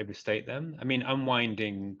wouldn't overstate them. I mean,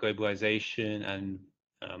 unwinding globalization and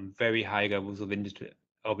very high levels of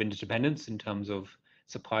interdependence in terms of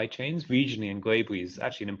supply chains regionally and globally is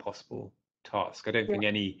actually an impossible task. I don't think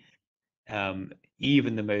any,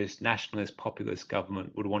 even the most nationalist populist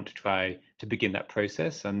government would want to try to begin that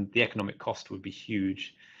process, and the economic cost would be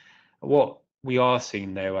huge. What we are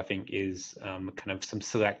seeing, though, I think, is kind of some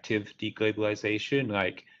selective deglobalization,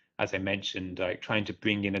 like, as I mentioned, like trying to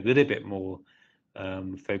bring in a little bit more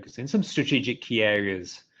focus in some strategic key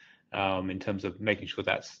areas, in terms of making sure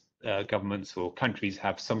that governments or countries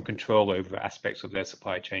have some control over aspects of their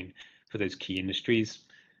supply chain for those key industries,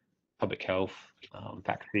 public health,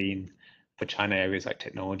 vaccine, for China areas like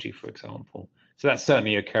technology, for example. So that's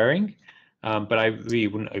certainly occurring, but I really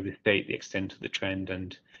wouldn't overstate the extent of the trend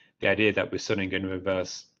and the idea that we're suddenly going to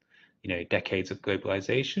reverse, you know, decades of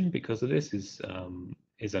globalization because of this is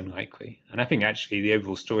unlikely. And I think actually the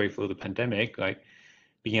overall story for the pandemic, like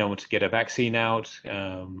being able to get a vaccine out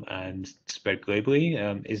and spread globally,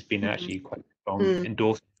 has been actually quite strong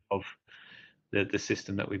endorsement of the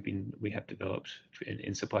system that we have developed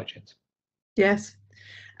in supply chains. Yes,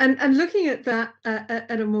 and looking at that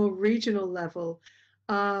at a more regional level,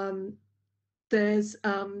 there's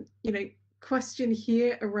you know, question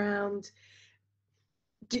here around,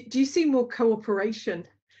 do you see more cooperation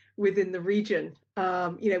within the region?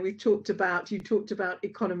 You know, you talked about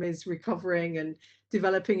economies recovering and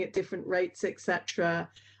developing at different rates, etc.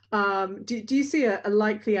 Do you see a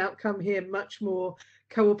likely outcome here, much more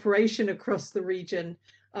cooperation across the region,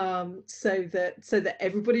 so that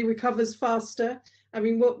everybody recovers faster? I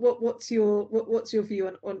mean, what's your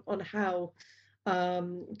view on how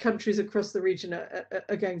countries across the region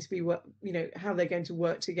are going to be, you know, how they're going to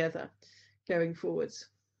work together going forwards?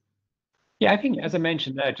 Yeah, I think, as I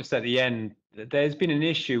mentioned there, just at the end, there's been an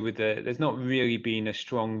issue with there's not really been a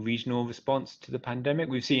strong regional response to the pandemic.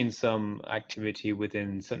 We've seen some activity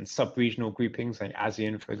within certain sub-regional groupings, like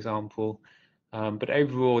ASEAN, for example. But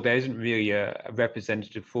overall, there isn't really a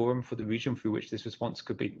representative forum for the region through which this response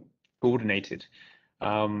could be coordinated.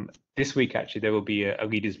 This week, actually, there will be a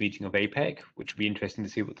leaders meeting of APEC, which will be interesting to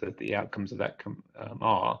see what the outcomes of that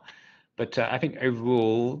are. But I think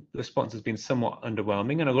overall, the response has been somewhat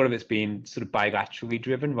underwhelming, and a lot of it's been sort of bilaterally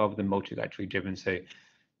driven rather than multilaterally driven. So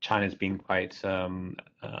China's been quite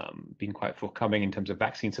forthcoming in terms of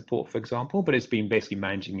vaccine support, for example, but it's been basically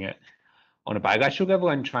managing it on a bilateral level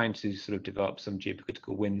and trying to sort of develop some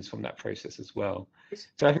geopolitical wins from that process as well.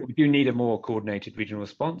 So I think we do need a more coordinated regional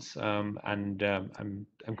response, and I'm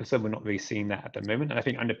concerned we're not really seeing that at the moment. And I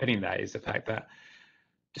think underpinning that is the fact that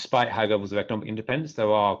despite high levels of economic independence, there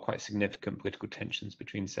are quite significant political tensions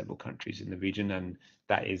between several countries in the region, and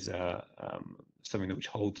that is something which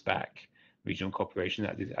holds back regional cooperation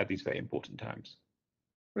at these very important times.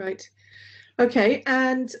 Right. Okay,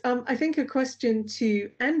 and I think a question to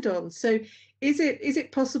end on. So, is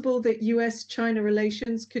it possible that US-China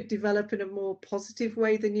relations could develop in a more positive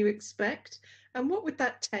way than you expect? And what would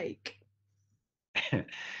that take?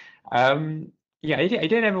 Yeah, I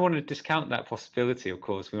don't ever want to discount that possibility. Of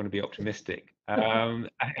course, we want to be optimistic. I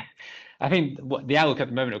think what the outlook at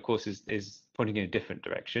the moment, of course, is pointing in a different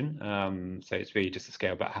direction. So it's really just a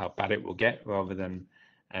scale about how bad it will get, rather than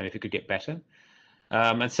if it could get better.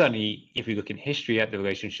 And certainly, if we look in history at the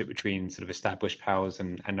relationship between sort of established powers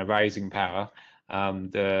and a rising power,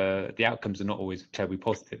 the outcomes are not always terribly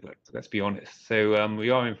positive. Let's be honest. So we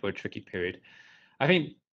are in for a tricky period. I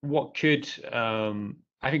think what could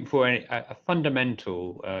I think for a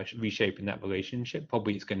fundamental reshape in that relationship,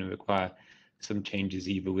 probably it's going to require some changes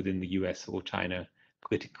either within the US or China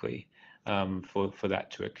politically for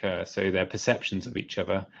that to occur. So their perceptions of each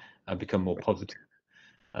other become more positive.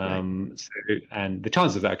 And the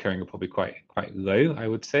chances of that occurring are probably quite low, I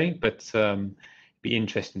would say. But it'd be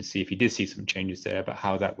interesting to see if you did see some changes there about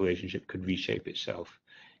how that relationship could reshape itself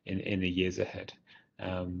in the years ahead.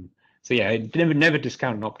 So yeah, never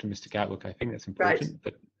discount an optimistic outlook. I think that's important,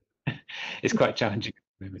 but it's quite challenging at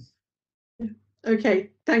the moment. Okay,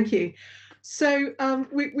 thank you. So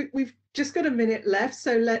we've just got a minute left,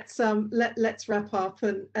 so let's wrap up,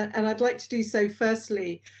 and I'd like to do so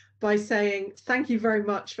firstly by saying thank you very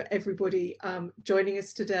much for everybody joining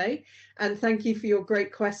us today, and thank you for your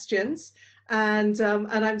great questions. And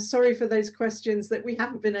I'm sorry for those questions that we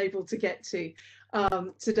haven't been able to get to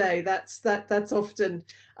today. That's often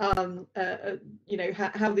you know,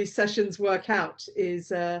 how these sessions work out,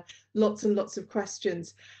 is lots and lots of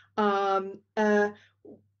questions.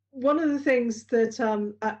 One of the things that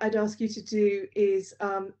I'd ask you to do is,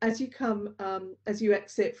 as you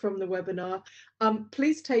exit from the webinar,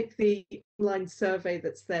 please take the online survey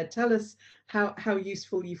that's there. Tell us how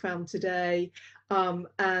useful you found today,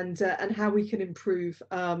 and how we can improve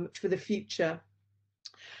for the future.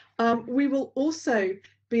 We will also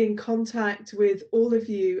be in contact with all of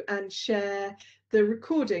you and share the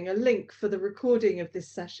recording, a link for the recording of this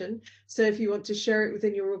session. So if you want to share it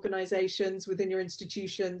within your organizations, within your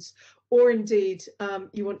institutions, or indeed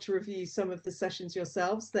you want to review some of the sessions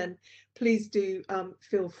yourselves, then please do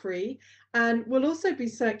feel free. And we'll also be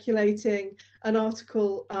circulating an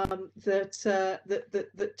article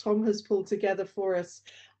that Tom has pulled together for us,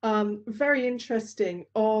 very interesting,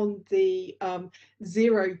 on the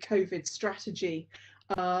zero COVID strategy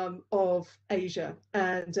of Asia,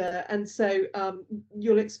 and so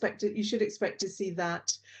you should expect to see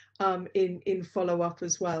that in follow-up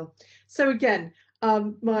as well. So again,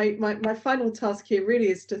 my final task here really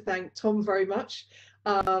is to thank Tom very much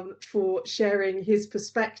for sharing his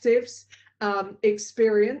perspectives,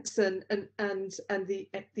 experience, and the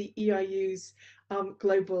EIU's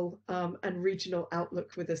global and regional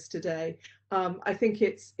outlook with us today. I think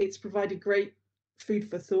it's provided great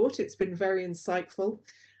food for thought. It's been very insightful,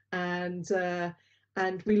 and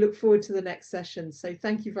we look forward to the next session. So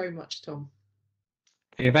thank you very much, Tom.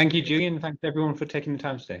 Yeah, thank you, Julian. Thanks everyone for taking the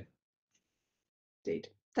time today. Indeed.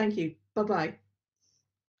 Thank you. Bye-bye.